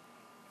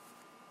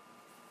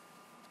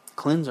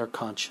 Cleanse our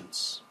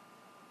conscience.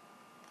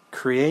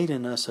 Create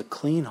in us a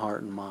clean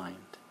heart and mind,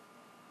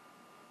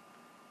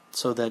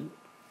 so that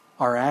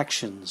our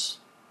actions,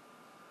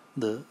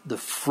 the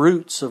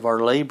fruits of our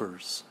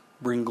labors,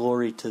 bring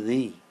glory to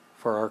Thee,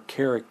 for our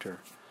character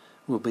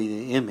will be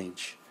the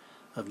image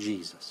of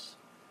Jesus.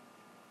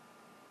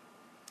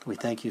 We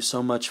thank you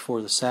so much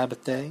for the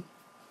Sabbath day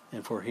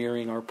and for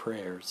hearing our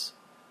prayers.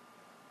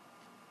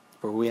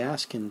 For we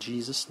ask in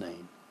Jesus'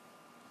 name.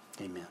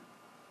 Amen.